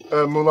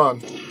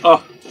 Mulan.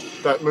 Oh.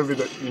 That movie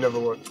that you never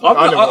watched.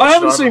 I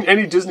haven't seen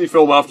any Disney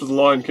film after The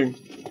Lion King.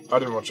 I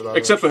didn't watch it either.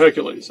 Except for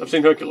Hercules. I've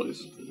seen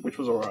Hercules, which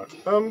was alright.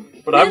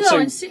 But I haven't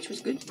seen... Stitch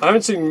was good. I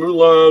haven't seen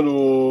Mulan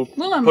or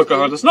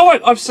Pocahontas. No,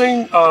 wait, I've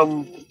seen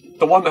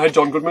the one that had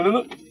John Goodman in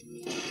it.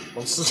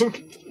 Monsters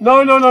Inc? No.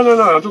 I'm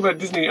talking about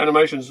Disney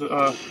animations.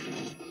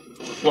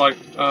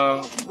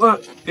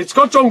 It's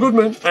got John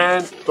Goodman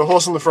and... The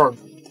Horse and the Frog.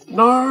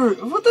 No,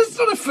 that's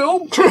not a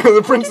film.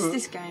 The Prince. What is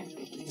this game?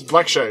 It's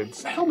Black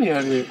Shades. Help me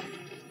out here.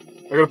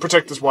 I gotta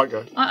protect this white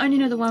guy. I only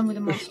know the one with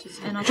the monsters,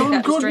 and I John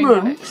think that was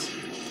Goodman. DreamWorks.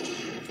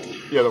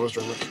 Yeah, that was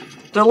DreamWorks.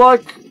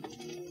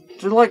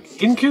 They're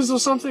like Incas or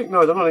something?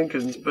 No, they're not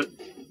Incans, but...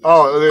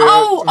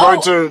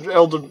 Road to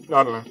Elder...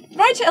 I don't know.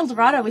 Road to El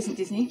Dorado isn't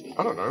Disney.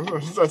 I don't know.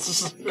 That's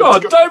just...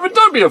 God, David,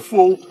 don't be a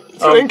fool. It's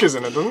got Incas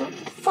in it, doesn't it?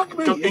 Fuck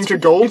me. Got Inca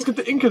Gold? It's got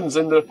the Incans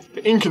and the...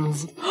 The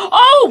Incans.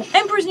 Oh!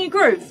 Emperor's New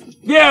Groove.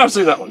 Yeah, I've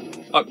seen that one.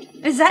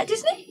 Is that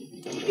Disney?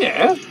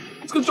 Yeah.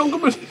 It's got John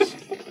Goodman.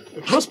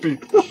 It must be.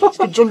 It's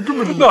got John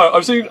Goodman. No,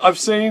 I've seen...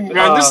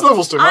 Man, this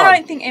level's too hard. I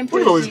don't think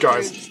Emperor's Look at all these New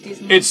guys. Groove's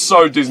Disney. It's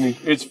so Disney.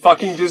 It's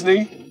fucking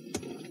Disney.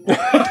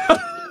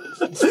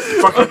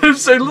 Fucking I've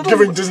seen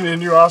giving Disney a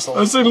new asshole.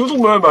 I've seen Little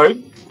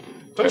Mermaid.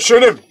 Don't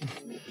shoot him.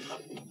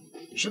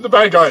 Shoot the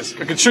bad guys.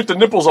 I could shoot the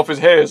nipples off his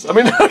hairs. I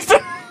mean...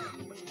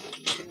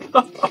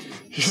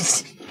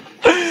 He's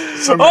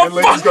so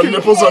manly, he's got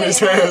nipples on his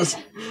hairs.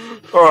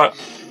 Alright.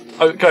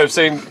 Okay, I've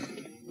seen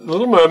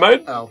Little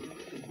Mermaid, Ow.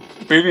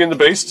 Beauty and the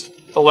Beast,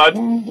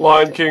 Aladdin,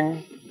 Lion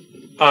King.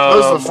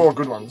 Those are the 4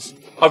 good ones.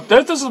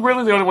 Those are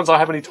really the only ones I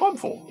have any time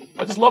for.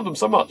 I just love them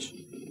so much.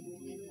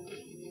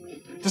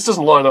 This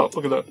doesn't line up.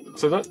 Look at that.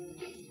 See that?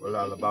 Well,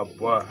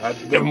 Alibaba had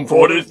them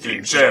 40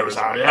 thieves, shares,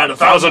 I had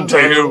 1,000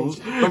 tails.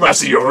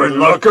 Master, you're in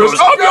luck, 'cause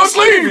up your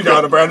sleeve you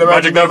got a brand of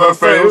magic never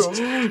fails.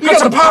 You got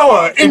some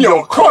power in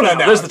your corner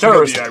now. There's the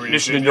terrorist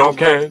ammunition in your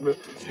can.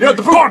 You got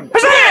the fun.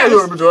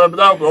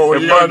 All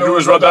you gotta do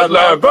is rub that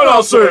lamp, and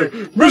I'll say,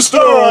 Mr.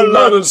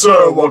 Aladdin,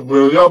 sir, what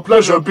will your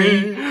pleasure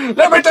be?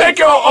 Let me take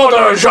your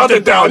order, shut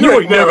it down. You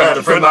ain't never had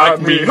a friend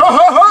like me. Ha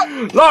ha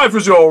ha! Life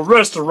is your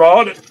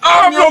restaurant.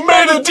 I'm your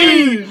man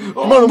indeed.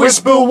 I'm gonna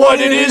whisper what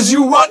it is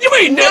you want. You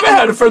ain't never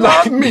had a friend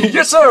like me.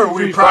 Yes, sir.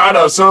 We pride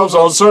ourselves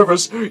on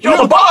service. You're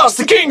the boss,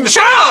 the king, the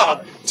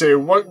shah. Say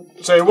what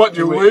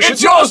you wish.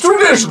 It's yours to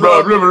dish.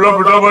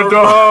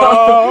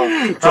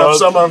 Have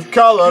some of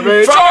column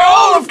A. Try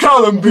all of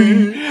column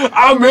B.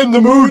 I'm in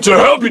the mood to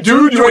help you,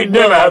 dude. You ain't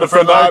never had a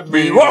friend like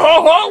me.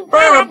 Oh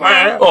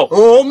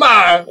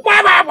my.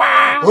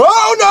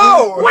 Oh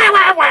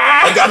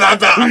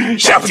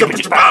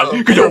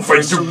no. Could your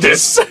friends do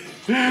this?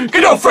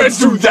 Could your friends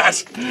do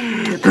that?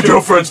 Could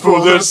your friends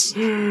pull this?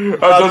 And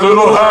a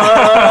little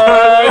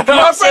high.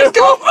 My friends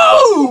go,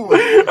 ooh!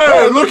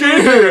 Hey, looky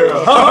here.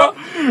 Huh?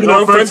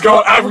 Your friends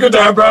go Africa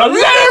down brown.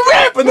 Let it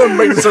rip! And then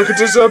make the circuit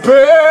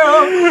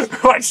disappear.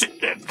 What's it?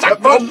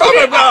 Bona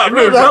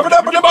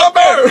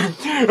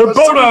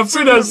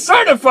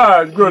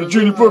certified. Go to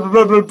junior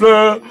blah blah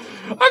blah.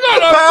 I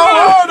got a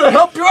power to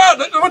help you out.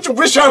 What you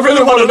wish I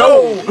really want to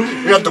know.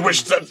 You got to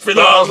wish that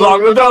 $50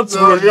 long the dance.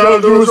 You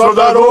gotta do is from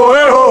that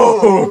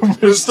oh,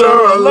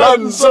 Mr.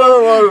 Aladdin, sir.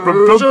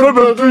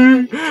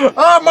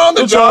 I'm on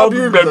the job.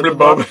 You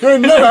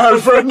never had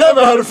a friend,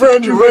 never had a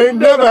friend. You ain't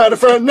never had a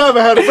friend,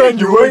 never had a friend.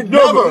 You ain't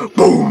never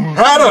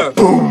had a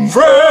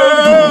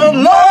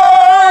friend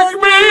like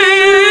me.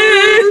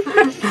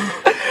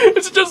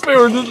 It's just me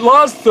where the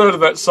last third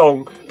of that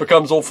song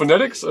becomes all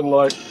phonetics and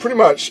like... Pretty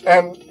much,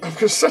 and I've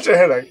got such a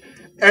headache.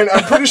 And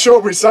I'm pretty sure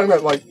we sang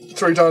that like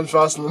 3 times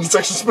faster than it's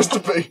actually supposed to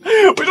be.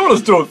 We don't want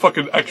to do a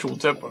fucking actual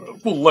tempo.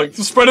 Full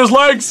length. Spread his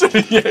legs!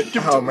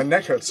 Yeah, my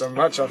neck hurts so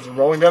much after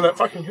rolling down that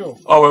fucking hill.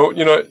 Oh, well,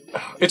 you know,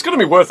 it's going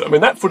to be worth it. I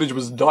mean, that footage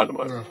was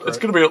dynamite. Oh, it's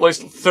going to be at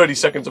least 30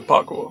 seconds of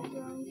parkour.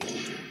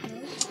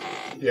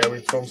 Yeah, we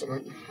filmed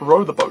something.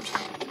 Row the boat.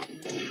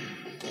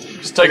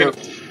 Just taking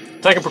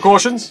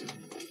precautions.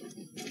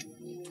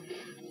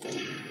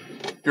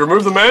 You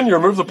remove the man, you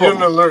remove the problem.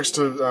 You have no lyrics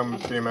to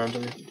Be a Man, do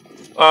you?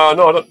 No, I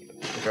don't. Okay.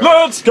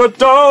 Let's get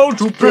down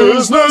to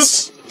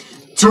business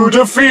to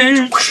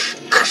defeat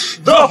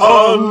the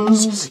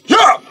Huns.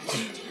 Yeah!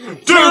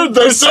 Did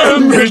they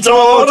send me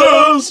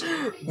daughters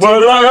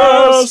when I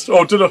asked?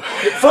 Oh, did I?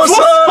 For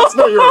sons!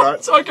 No, you're right.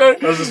 It's okay.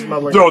 I was just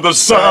mumbling. You're the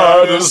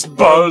saddest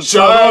bunch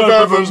I've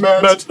ever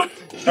met.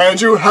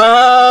 And you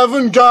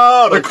haven't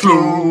got a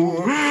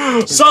clue.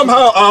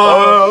 Somehow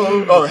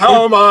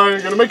how am I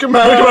gonna make a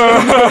man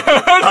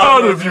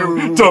out of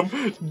you? Dum,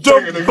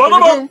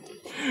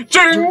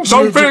 ching,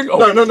 something.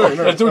 No.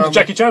 Let's do the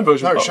Jackie Chan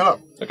version. No, shut up.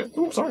 Okay.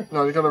 Oh, sorry.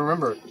 No, you gotta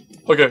remember it.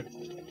 Okay.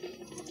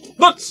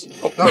 Let's.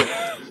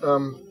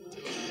 No.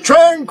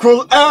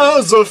 Tranquil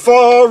as a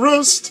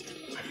forest,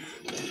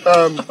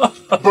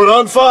 but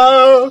on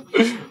fire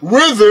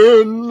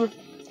within.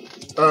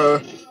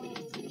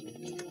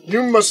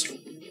 You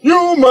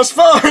must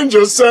find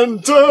your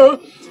center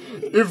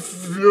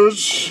if you're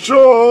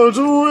sure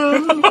to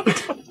win.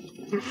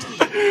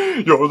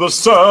 You're the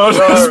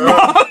saddest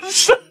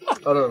bunch.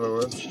 I don't know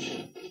words.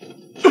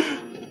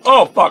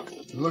 Oh, fuck.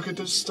 Look at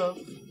this stuff.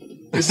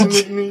 Isn't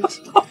it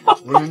neat?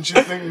 Wouldn't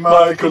you think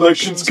my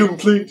collection's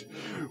complete?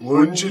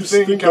 Wouldn't you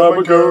think I'm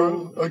a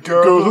girl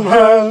who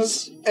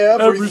has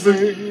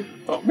everything?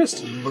 Oh,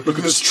 missed. Look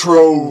at this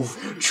trove,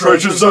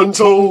 treasures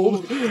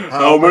untold.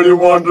 How many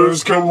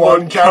wonders can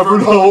one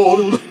cavern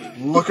hold?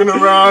 Looking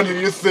around, do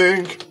you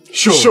think?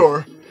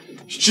 Sure.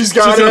 She's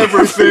got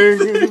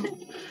everything.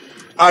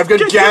 I've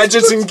got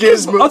gadgets and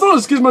gizmos. I thought it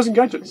was gizmos and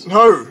gadgets.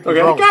 No.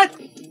 Okay. Wrong.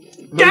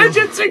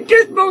 Gadgets and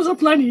gizmos are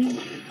plenty.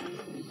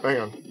 Hang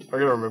on. I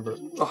gotta remember it.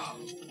 Oh,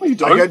 what are you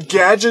doing? I got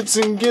gadgets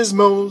and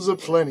gizmos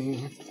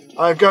aplenty.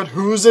 I've got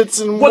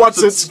who's-its and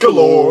what's-its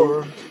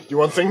galore. You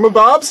want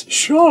thingamabobs?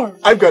 Sure.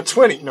 I've got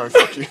 20. No,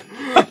 fuck you.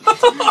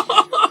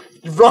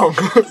 You're wrong.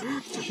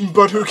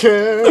 But who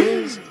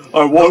cares?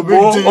 I want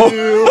no more. Big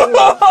deal.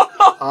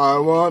 I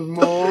want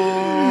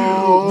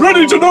more.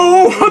 Ready to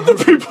know what the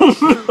people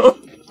know.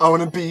 I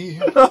want to be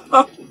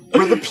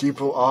where the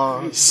people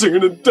are.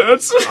 Singing and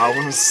dancing. I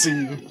want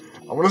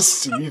to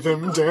see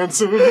them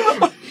dancing.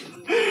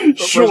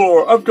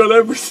 Sure, I've got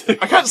everything.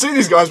 I can't see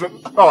these guys, but...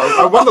 Oh,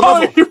 I won the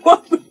level. You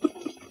won the...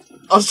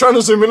 I was trying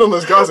to zoom in on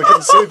those guys, I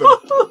couldn't see them.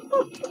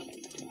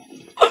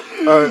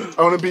 I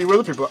want to be where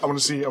the people are. I want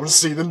to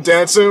see them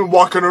dancing,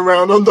 walking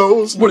around on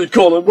those... What do you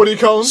call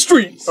them?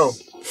 Streets. Oh,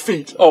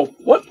 feet. Oh,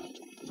 what?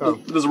 Oh.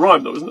 There's a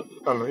rhyme though, isn't it?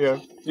 I don't know, yeah.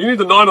 You need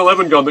the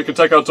 911 gun that can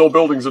take out tall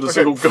buildings in a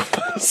single gun.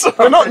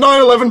 They're not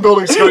 9/11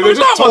 buildings, Scotty. They're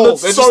just tall.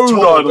 They're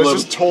They're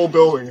just tall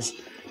buildings.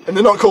 And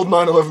they're not called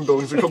 9/11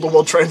 buildings, they're called the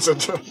World Trade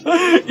Center.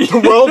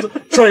 The World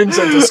Trade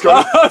Center,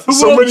 Scott.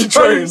 So many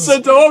trains.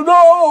 Center. Oh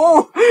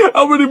no!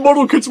 How many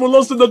model kits were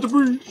lost in that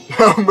debris?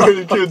 How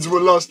many kids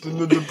were lost in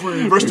the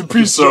debris? Rest in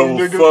peace, young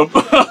nigga.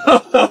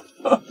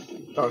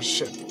 Oh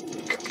shit.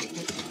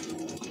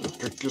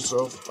 Pick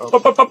yourself up.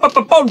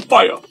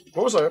 Bonfire.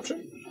 What was I up to?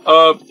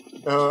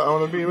 I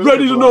want to be with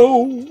Ready to people.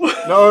 know.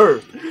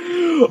 No.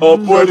 Up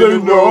where Ready they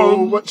to know.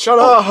 run. What? Shut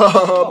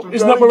up.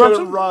 Isn't that my get rap it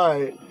song?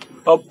 right.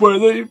 Up where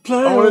they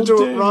play. I want to all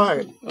do it day.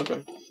 right.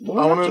 Okay.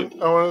 I want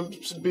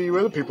to be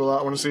where the people are.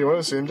 I want to see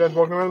them dance,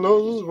 walking around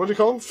those. What do you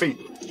call them? Feet.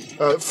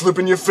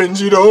 Flipping your fins,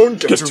 you don't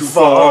get too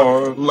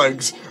far.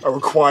 Legs are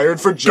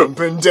required for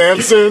jumping,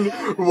 dancing,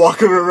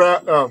 walking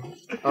around. Oh,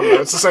 I don't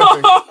know. It's the same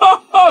thing.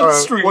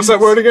 Streets. What's that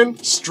word again?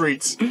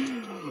 Streets.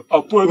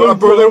 Up where Up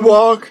where they run.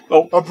 walk,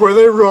 Oh. up where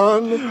they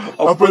run,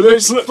 up where where they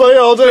they play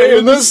all day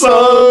in the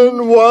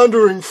sun,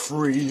 wandering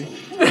free.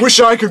 Wish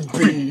I could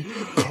be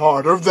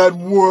part of that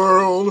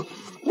world.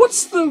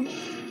 What's the...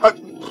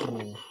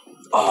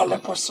 Oh, Le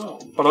Poisson.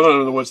 But I don't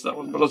know the words to that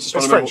one, but I was just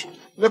It's trying to French.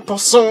 Le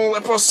poisson,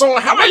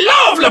 how I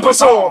love le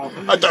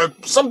poisson! I do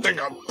something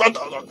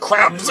about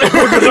crabs.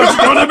 remember. It's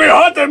gonna be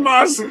hot in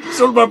my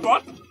silver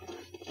pot.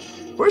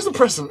 Where's the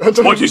president?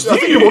 I What is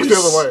think he walked the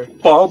other way.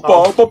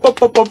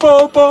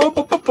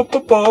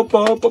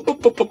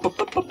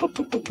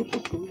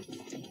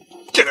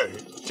 Get out of here.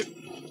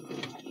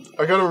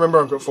 I gotta remember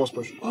I've got force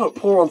push. Oh,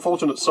 Poor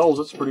Unfortunate Souls,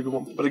 that's a pretty good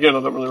one. But again,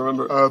 I don't really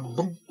remember it.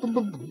 Boom, boom,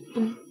 boom, boom,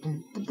 boom,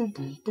 boom, boom,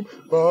 boom, boom.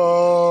 Ba,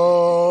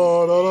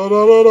 da, da,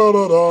 da, da,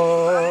 da,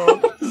 da.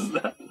 What is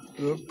that?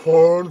 The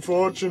poor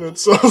unfortunate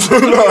souls.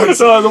 No,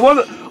 So the one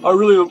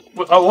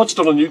I watched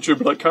it on YouTube,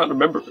 but I can't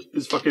remember it.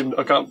 Is fucking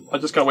I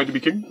just can't wait to be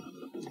king.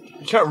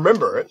 you can't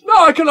remember it. No,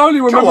 I can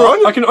only remember.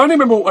 on. I can only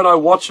remember when I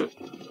watch it.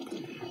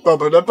 That's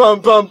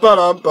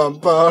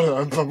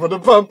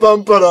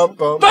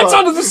That's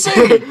Under the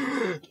Sea.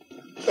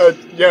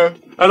 Yeah.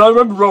 And I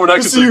remember Rowan The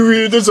Atkinson.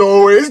 seaweed is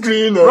always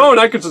greener. Rowan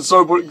Atkinson's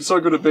so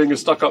good at being a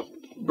stuck-up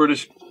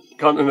British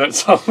cunt in that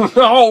song.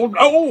 Oh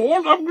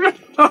no!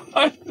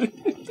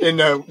 In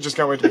Just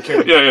Can't Wait to Be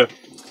King. Yeah.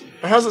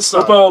 How's it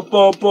start?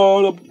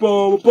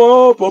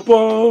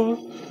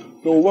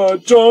 No, I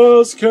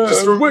just can't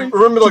Just wait.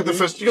 remember, like, to the be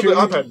first... You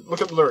got the king. iPad.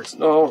 Look at the lyrics.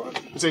 Oh, all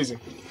right. It's easy.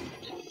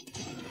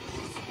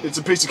 It's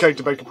a piece of cake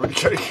to bake a pretty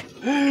cake.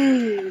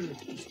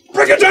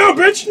 Break it down,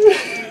 bitch!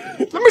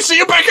 Let me see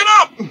you bake it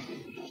up!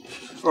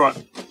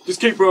 Alright, just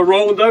keep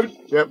rolling, David.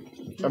 Yep.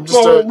 I'm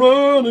just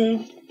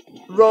Running.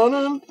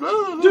 running.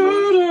 Da,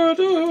 da,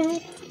 da.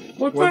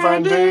 One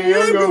fine day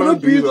I'm gonna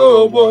be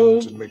the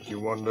one to make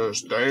you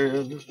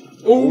understand.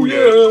 Oh,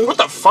 yeah. What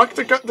the fuck?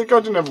 The guy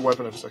didn't have a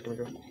weapon a second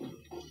ago.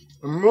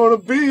 I'm gonna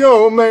be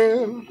your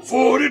man.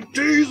 40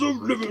 days of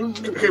living.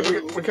 Okay,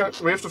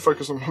 we have to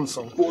focus on one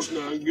song. Horse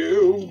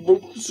Nightingale,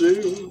 boat to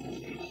sail.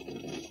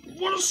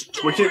 What a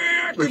story.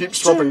 We keep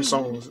swapping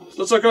songs.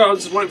 That's okay, I'll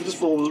just wait for this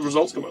for the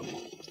results to come out.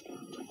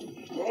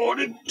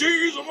 40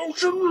 days of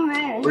ocean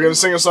road. We're gonna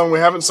sing a song we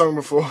haven't sung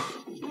before.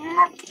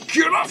 Not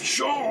get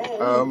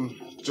offshore.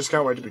 Just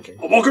Can't Wait to Be King.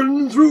 I'm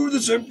walking through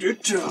this empty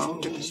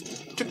town. Get these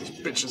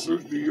bitches.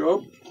 Lift me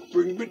up,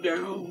 bring me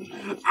down.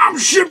 I'm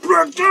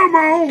shipwrecked, I'm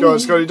on.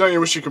 God, Scotty, don't you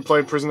wish you could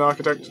play Prison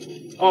Architect?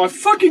 Oh, I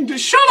fucking did.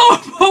 Shut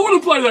up! I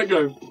want to play that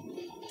game.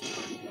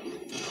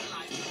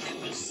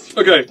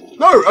 Okay,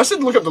 No, I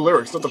said look up the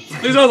lyrics, not the...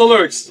 these are the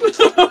lyrics.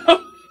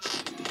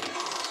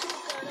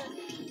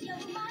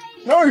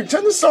 No,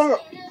 turn the song up.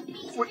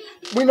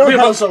 We know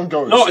how the song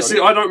goes. No, Scotty. see,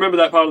 I don't remember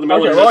that part of the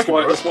melody. Okay, well, I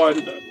can that's do why I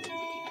did that.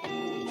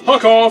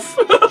 Fuck off!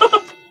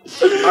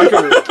 I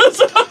can...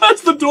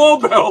 That's the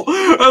doorbell,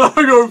 and I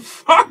go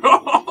fuck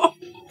off.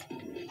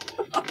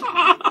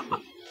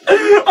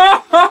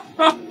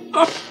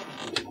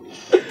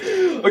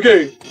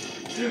 Okay.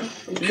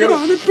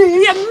 Gonna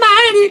be a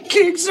mighty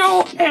king,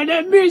 so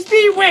enemies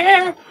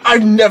beware.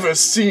 I've never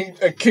seen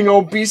a king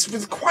or beast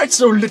with quite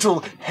so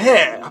little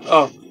hair.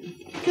 Oh.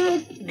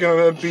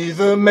 Gonna be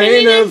the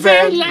main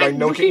event. Like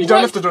no king. You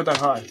don't have to do it that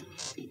high.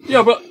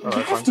 Yeah, but you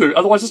Alright, have fine. to,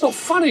 otherwise it's not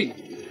funny.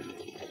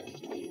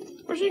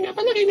 Pushing up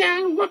and looking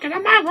down, working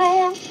on my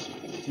roll.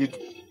 You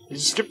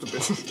just skipped a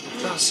bit.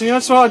 See,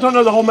 that's why I don't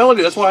know the whole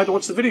melody. That's why I had to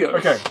watch the video.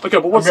 Okay. Okay,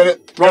 but what's I'm gonna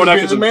Rowan be the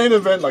Atkinson? main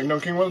event like no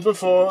king was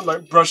before.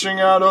 Like brushing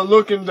out or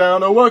looking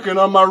down or working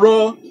on my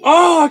raw.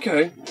 Oh,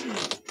 okay.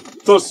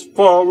 Thus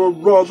far, a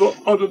rather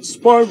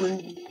uninspiring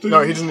thing.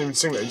 No, he doesn't even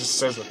sing that. He just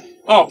says it.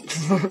 Oh,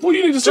 well,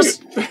 you need to sing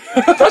Just- it.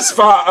 Thus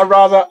far, a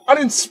rather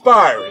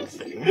uninspiring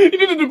thing. You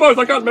need to do both.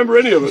 I can't remember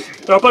any of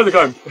it. Now play the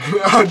game.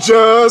 I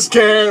just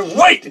can't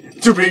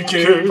wait to be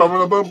king.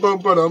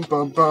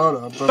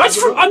 That's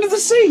from Under the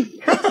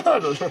Sea. I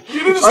don't know.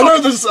 You need to I stop.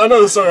 know this. I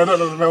know the song. I don't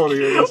know the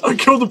melody. I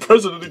killed the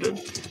president again.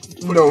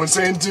 No one's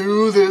saying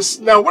do this.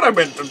 Now what I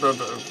meant.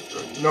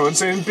 No one's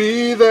saying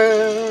be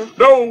there.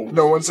 No.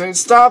 No one's saying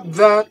stop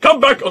that. Come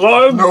back,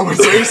 Lion. No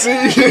one's saying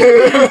see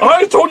here.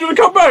 I told you to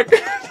come back.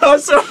 I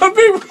said I'm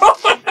being wrong.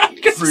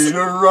 Free to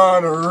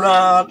run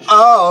around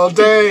all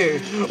day.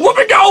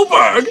 Whoopi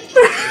Goldberg.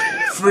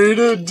 Free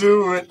to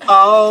do it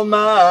all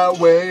my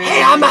way.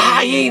 Hey, I'm a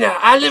hyena.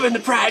 I live in the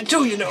pride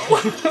too, you know.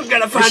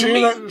 Gotta Is find she in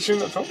me. that, is she in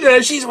that film? Yeah,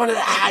 she's one of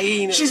the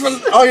hyenas. She's one.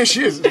 Oh yeah,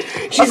 she is. I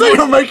thought you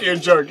were making a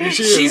joke. She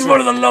is. She's one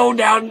of the low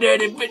down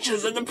dirty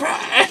bitches in the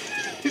pride.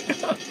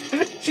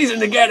 She's in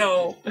the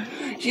ghetto.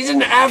 She's in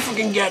the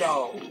African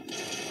ghetto.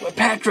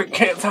 Patrick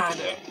can't find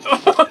her.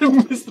 I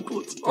missed the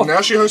bullets. And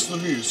now she hosts the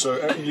views, so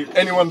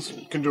anyone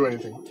can do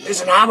anything.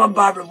 Listen, I'm a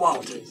Barbara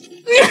Walters.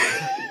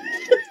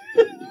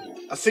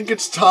 I think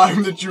it's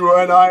time that you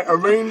and I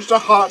arranged a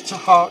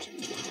heart-to-heart.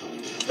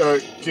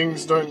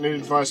 Kings don't need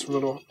advice from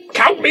little...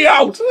 Count me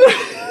out!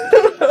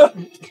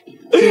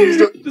 Kings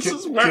This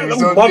is where Kings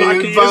the don't monarchy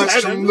need advice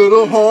is from headed.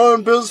 little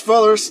hornbills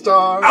for their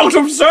stars. Out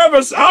of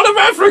service, out of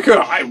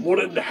Africa, I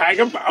wouldn't hang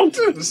about.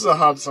 This is a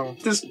hard song.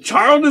 This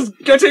child is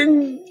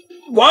getting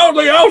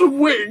wildly out of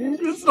wing.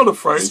 It's not a This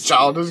phrase.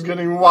 child is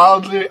getting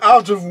wildly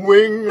out of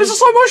wing. There's a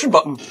slow motion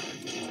button.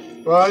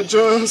 I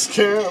just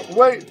can't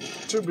wait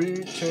to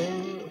be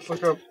king. Let's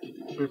look up.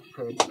 Be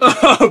prepared.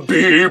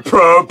 Be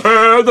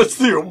prepared. That's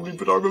the only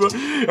bit I remember.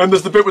 And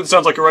there's the bit where it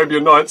sounds like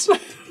Arabian Nights.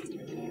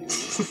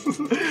 Just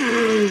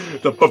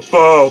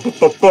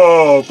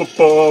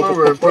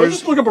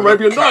look up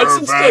Arabian Nights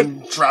instead.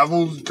 Caravan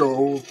travels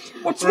go.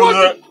 What's Where's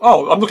wrong?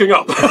 Oh, I'm looking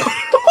up. I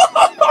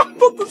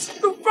thought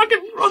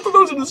I thought that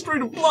was in the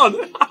street of blood.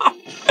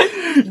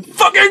 You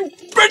fucking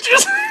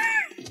bitches!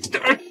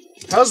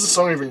 How's the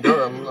song even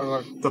go? I'm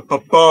like, I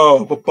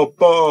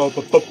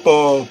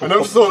I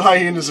never thought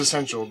hyenas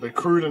essential. They're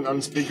crude and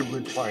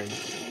unspeakably plain.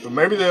 But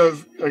maybe they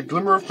have a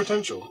glimmer of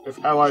potential, if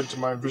allied to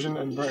my vision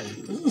and brain.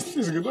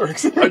 These are good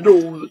lyrics. I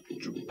know that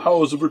your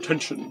powers of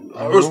retention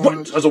are as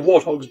wet as a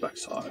warthog's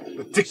backside.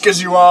 But thick as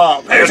you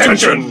are, Pay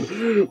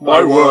attention!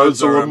 My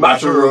words are a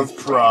matter of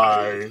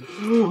pride.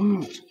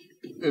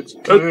 It's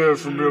clear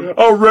from your...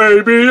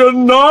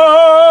 Arabian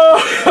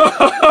Nights!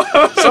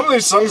 Some of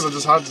these songs are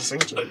just hard to sing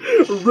to.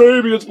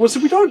 Arabians. Well, see,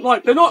 we don't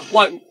like. They're not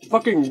like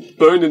fucking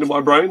burned into my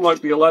brain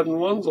like the Aladdin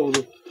ones or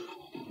the.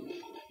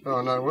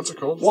 Oh no, what's it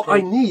called? It's What I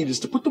called... need is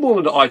to put them all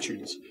into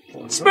iTunes,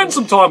 spend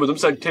some time with them,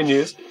 say 10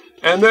 years,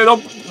 and then I'll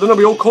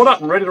be all caught up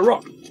and ready to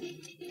rock,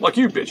 like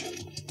you, bitch.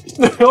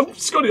 I'm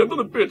Scotty. I'm not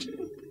a bitch.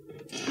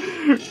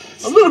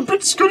 I'm not a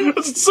bitch, Scotty.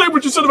 That's the same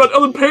what you said about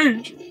Ellen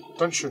Page.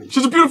 Don't shoot.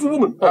 She's a beautiful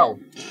woman. Ow.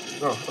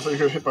 Oh, I thought you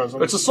got hit by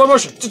something. It's a slow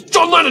motion. Just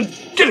John Lennon,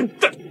 get him.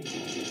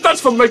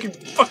 That's for making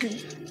fucking.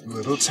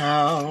 Little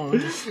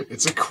town,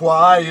 it's a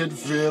quiet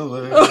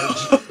village.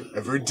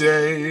 Every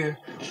day,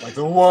 like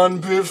the one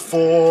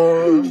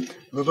before.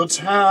 Little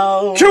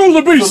town, Kill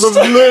the beast! full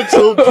of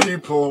little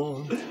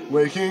people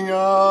waking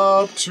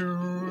up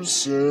to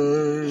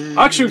say.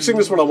 I actually sing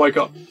this when I wake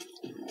up.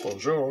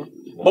 Bonjour.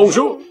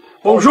 Bonjour.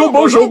 Bonjour,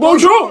 bonjour,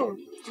 bonjour.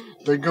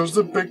 There goes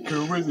the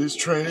baker with his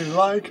tray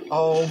like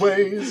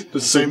always.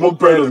 The same old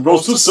bread and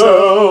rolls to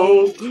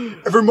sell.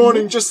 Every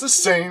morning just the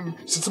same,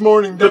 since the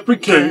morning that we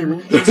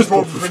came. This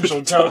poor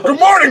provincial town. Good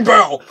morning,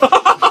 Belle!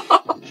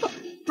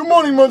 Good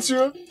morning,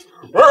 Monsieur.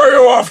 Where are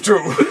you off to?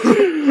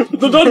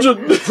 The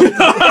dungeon.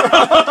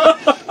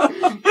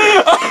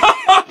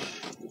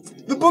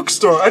 The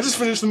bookstore. I just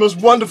finished the most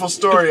wonderful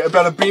story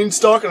about a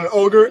beanstalk and an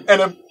ogre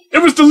and a... It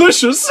was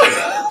delicious.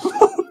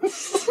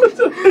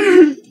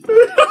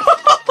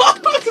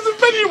 Because in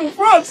medieval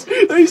France,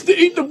 they used to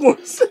eat the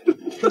books.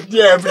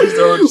 Yeah, because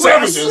they were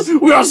savages.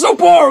 We are so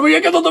poor. We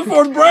cannot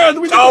afford bread.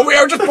 We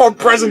are just poor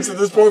presents to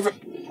this poor...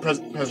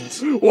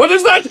 peasants. What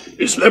is that?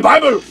 It's the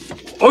Bible.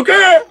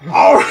 Okay.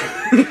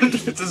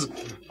 This is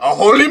a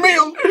holy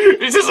meal.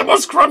 This is the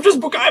most scrumptious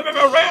book I've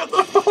ever read.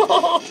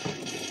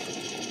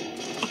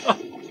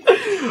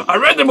 I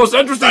read the most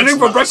interesting thing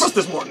for breakfast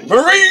this morning.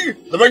 Marie,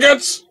 the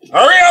baguettes,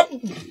 hurry up.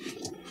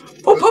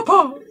 Oh,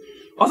 Papa.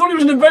 I thought he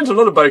was an inventor,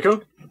 not a baker.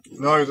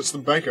 No, that's the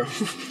baker.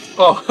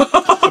 Oh.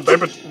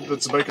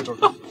 That's the baker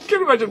talking. Can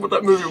you imagine what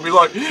that movie would be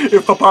like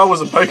if Papa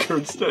was a baker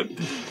instead?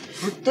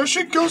 Look, there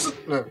she goes.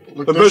 No,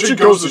 look, And there she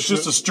goes, it's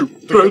just a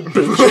stupid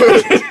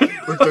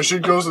bitch. Look, there she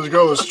goes. The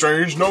girl is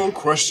strange, no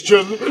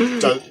question.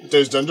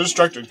 Dazed and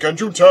distracted, can't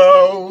you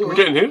tell? We're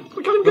getting here.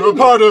 We can't Never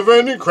part of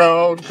any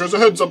crowd, cause her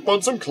head's up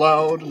on some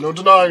cloud. No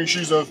denying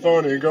she's a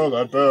thorny girl,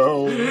 that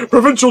Belle.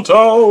 Provincial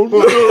town.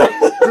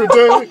 Good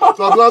day, blah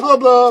blah blah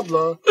blah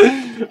blah.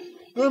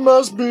 There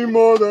must be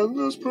more than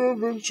this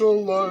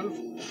provincial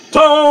life.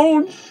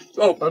 Town.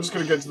 Oh, I'm just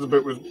gonna get to the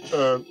bit with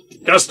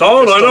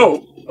Gaston, I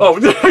know. Oh,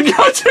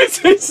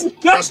 it's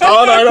Gaston,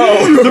 I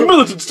know. The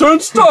militants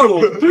turned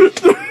startled.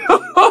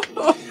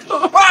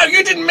 Wow,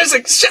 you didn't miss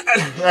a shot.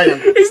 Hang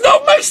on. He's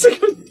not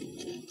Mexican.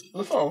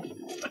 The phone.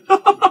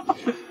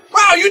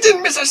 Wow, you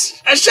didn't miss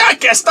a shot,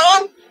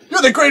 Gaston.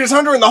 You're the greatest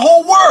hunter in the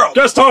whole world.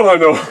 Gaston, I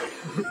know.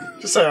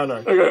 Just say I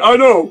know. Okay, I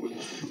know.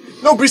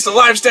 No beast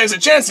alive stands a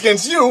chance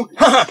against you.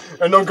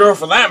 And no girl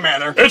for that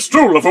matter. It's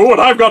true, LeFou,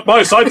 and I've got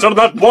my sights on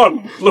that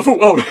one. LeFou,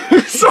 oh.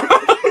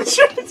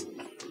 Shit.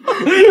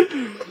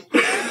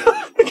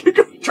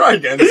 Try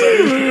again.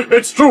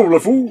 It's true,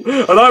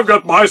 LeFou, and I've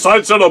got my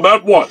sights set on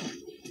that one.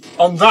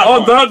 On that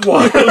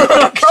one.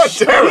 God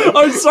damn it.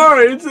 I'm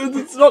sorry,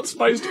 it's not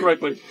spaced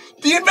correctly.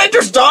 The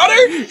inventor's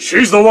daughter?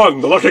 She's the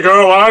one, the lucky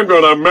girl I'm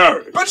gonna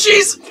marry. But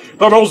she's...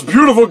 The most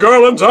beautiful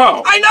girl in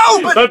town. I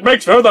know, but... That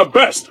makes her the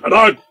best, and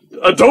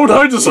don't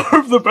I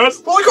deserve the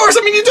best? Well, of course,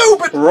 I mean you do,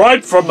 but...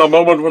 Right from the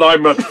moment when I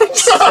met her.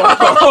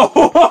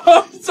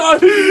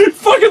 Sorry.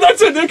 Fucking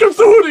that's it, there comes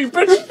the hoodie,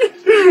 bitch.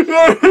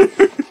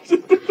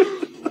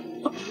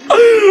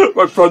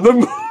 Right from the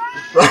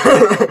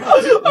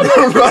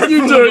right,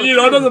 you do it, you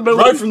know, another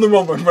melody. right from the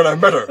moment when I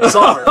met her,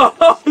 saw her.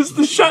 It's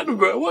the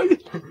Shatterbird.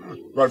 What?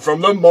 Right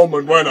from the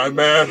moment when I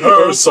met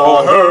her,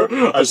 saw her,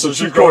 I said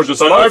she's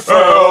gorgeous and I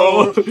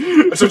fell.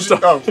 I said she,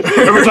 oh.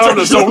 Every time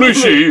it's only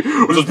she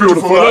was as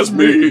beautiful as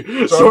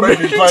me. So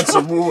maybe plants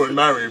of woo and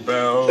marry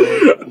Belle.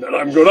 And then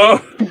I'm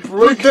gonna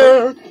Look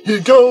there, he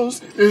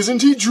goes,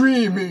 isn't he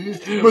dreamy?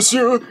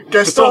 Monsieur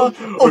Gaston,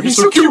 oh he's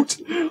so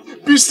cute.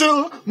 Be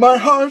still, my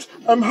heart,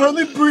 I'm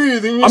hardly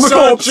breathing. You I'm a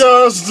sound corpse.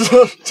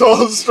 just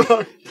tall,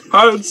 strong.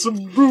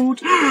 handsome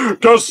brute,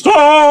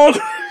 Gaston.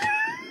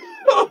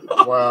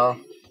 Wow.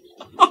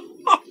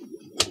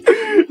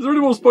 Is there any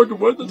more spoken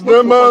word?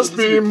 There must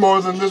be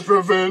more than this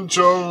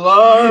provincial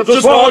life.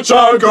 Just watch,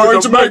 I'm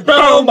going to make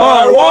Belle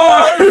my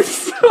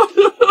wife.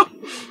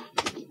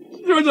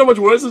 You know how much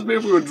worse this would be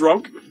if we were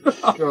drunk?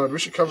 God, we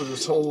should cover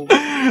this whole.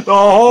 The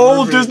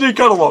whole Movie. Disney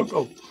catalogue.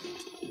 Oh.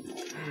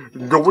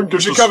 Go and get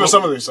We should the cover sl-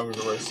 some of these songs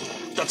at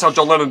least. That's how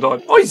John Lennon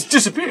died. Oh, he's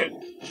disappeared.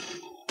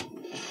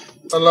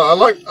 I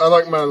like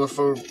My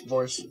LaFou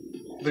voice.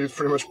 I think it's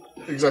pretty much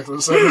exactly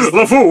the same.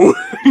 LaFou,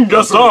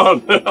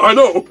 Gaston. I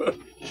know.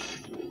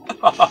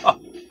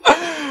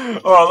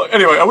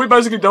 Anyway, are we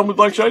basically done with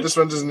Black Shade? This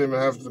one doesn't even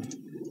have the.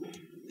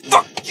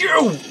 Fuck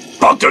you,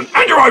 Bogdan,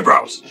 and your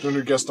eyebrows. Do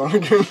new Gaston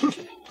again.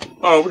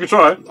 Oh, we can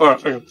try.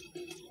 Alright, hang on.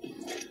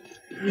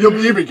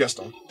 You be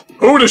Gaston.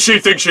 Who does she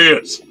think she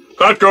is?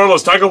 That girl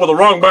is tangled with the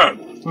wrong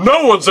man.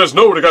 No one says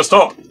no to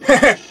Gaston.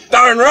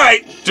 Darn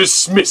right.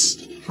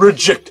 Dismissed.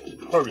 Rejected.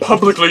 Oh, yeah.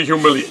 Publicly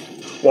humiliated.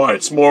 Why,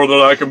 it's more than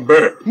I can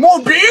bear.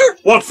 More beer?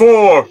 What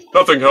for?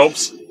 Nothing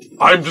helps.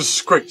 I'm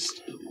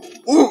disgraced.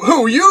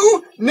 Who,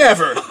 you?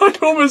 Never. I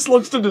almost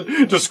looks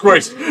to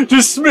disgraced,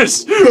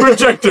 dismissed,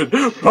 rejected,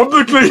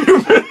 publicly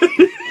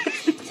humiliated.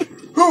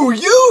 Who,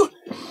 you?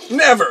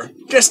 Never.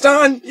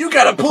 Gaston, you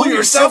gotta pull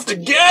yourself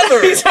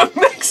together. He's a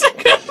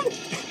Mexican.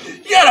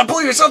 You gotta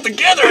pull yourself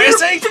together,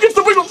 essay. Forget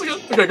the wiggles again.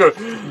 Okay, go.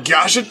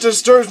 Gosh, it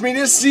disturbs me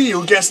to see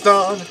you,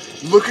 Gaston.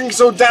 Looking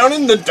so down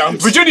in the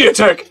dumps. Virginia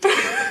Tech.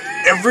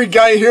 Every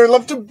guy here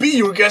loved to be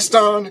you,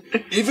 Gaston.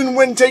 Even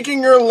when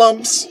taking your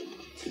lumps.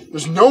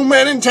 There's no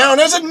man in town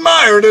as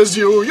admired as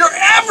you. You're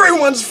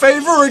everyone's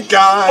favorite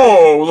guy.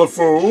 Oh,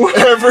 LaFou.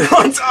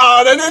 Everyone's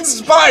awed and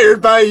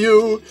inspired by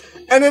you.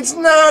 And it's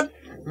not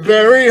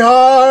very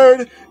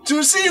hard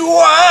to see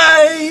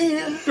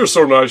why. You're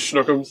so nice,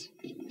 Schnookums.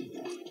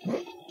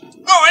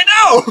 Oh, I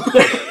know!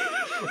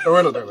 Oh,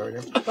 we're not doing that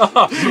again.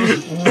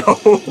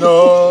 No.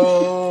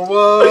 No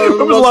one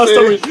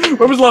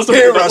When was the last time we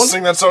hear did that us one?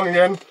 sing that song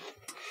again?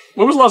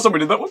 When was the last time we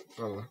did that one?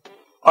 I don't know.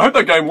 I hope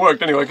that game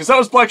worked anyway, because that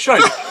was Black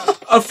Shade.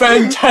 A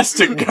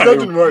fantastic game. That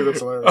didn't work, that's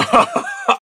hilarious.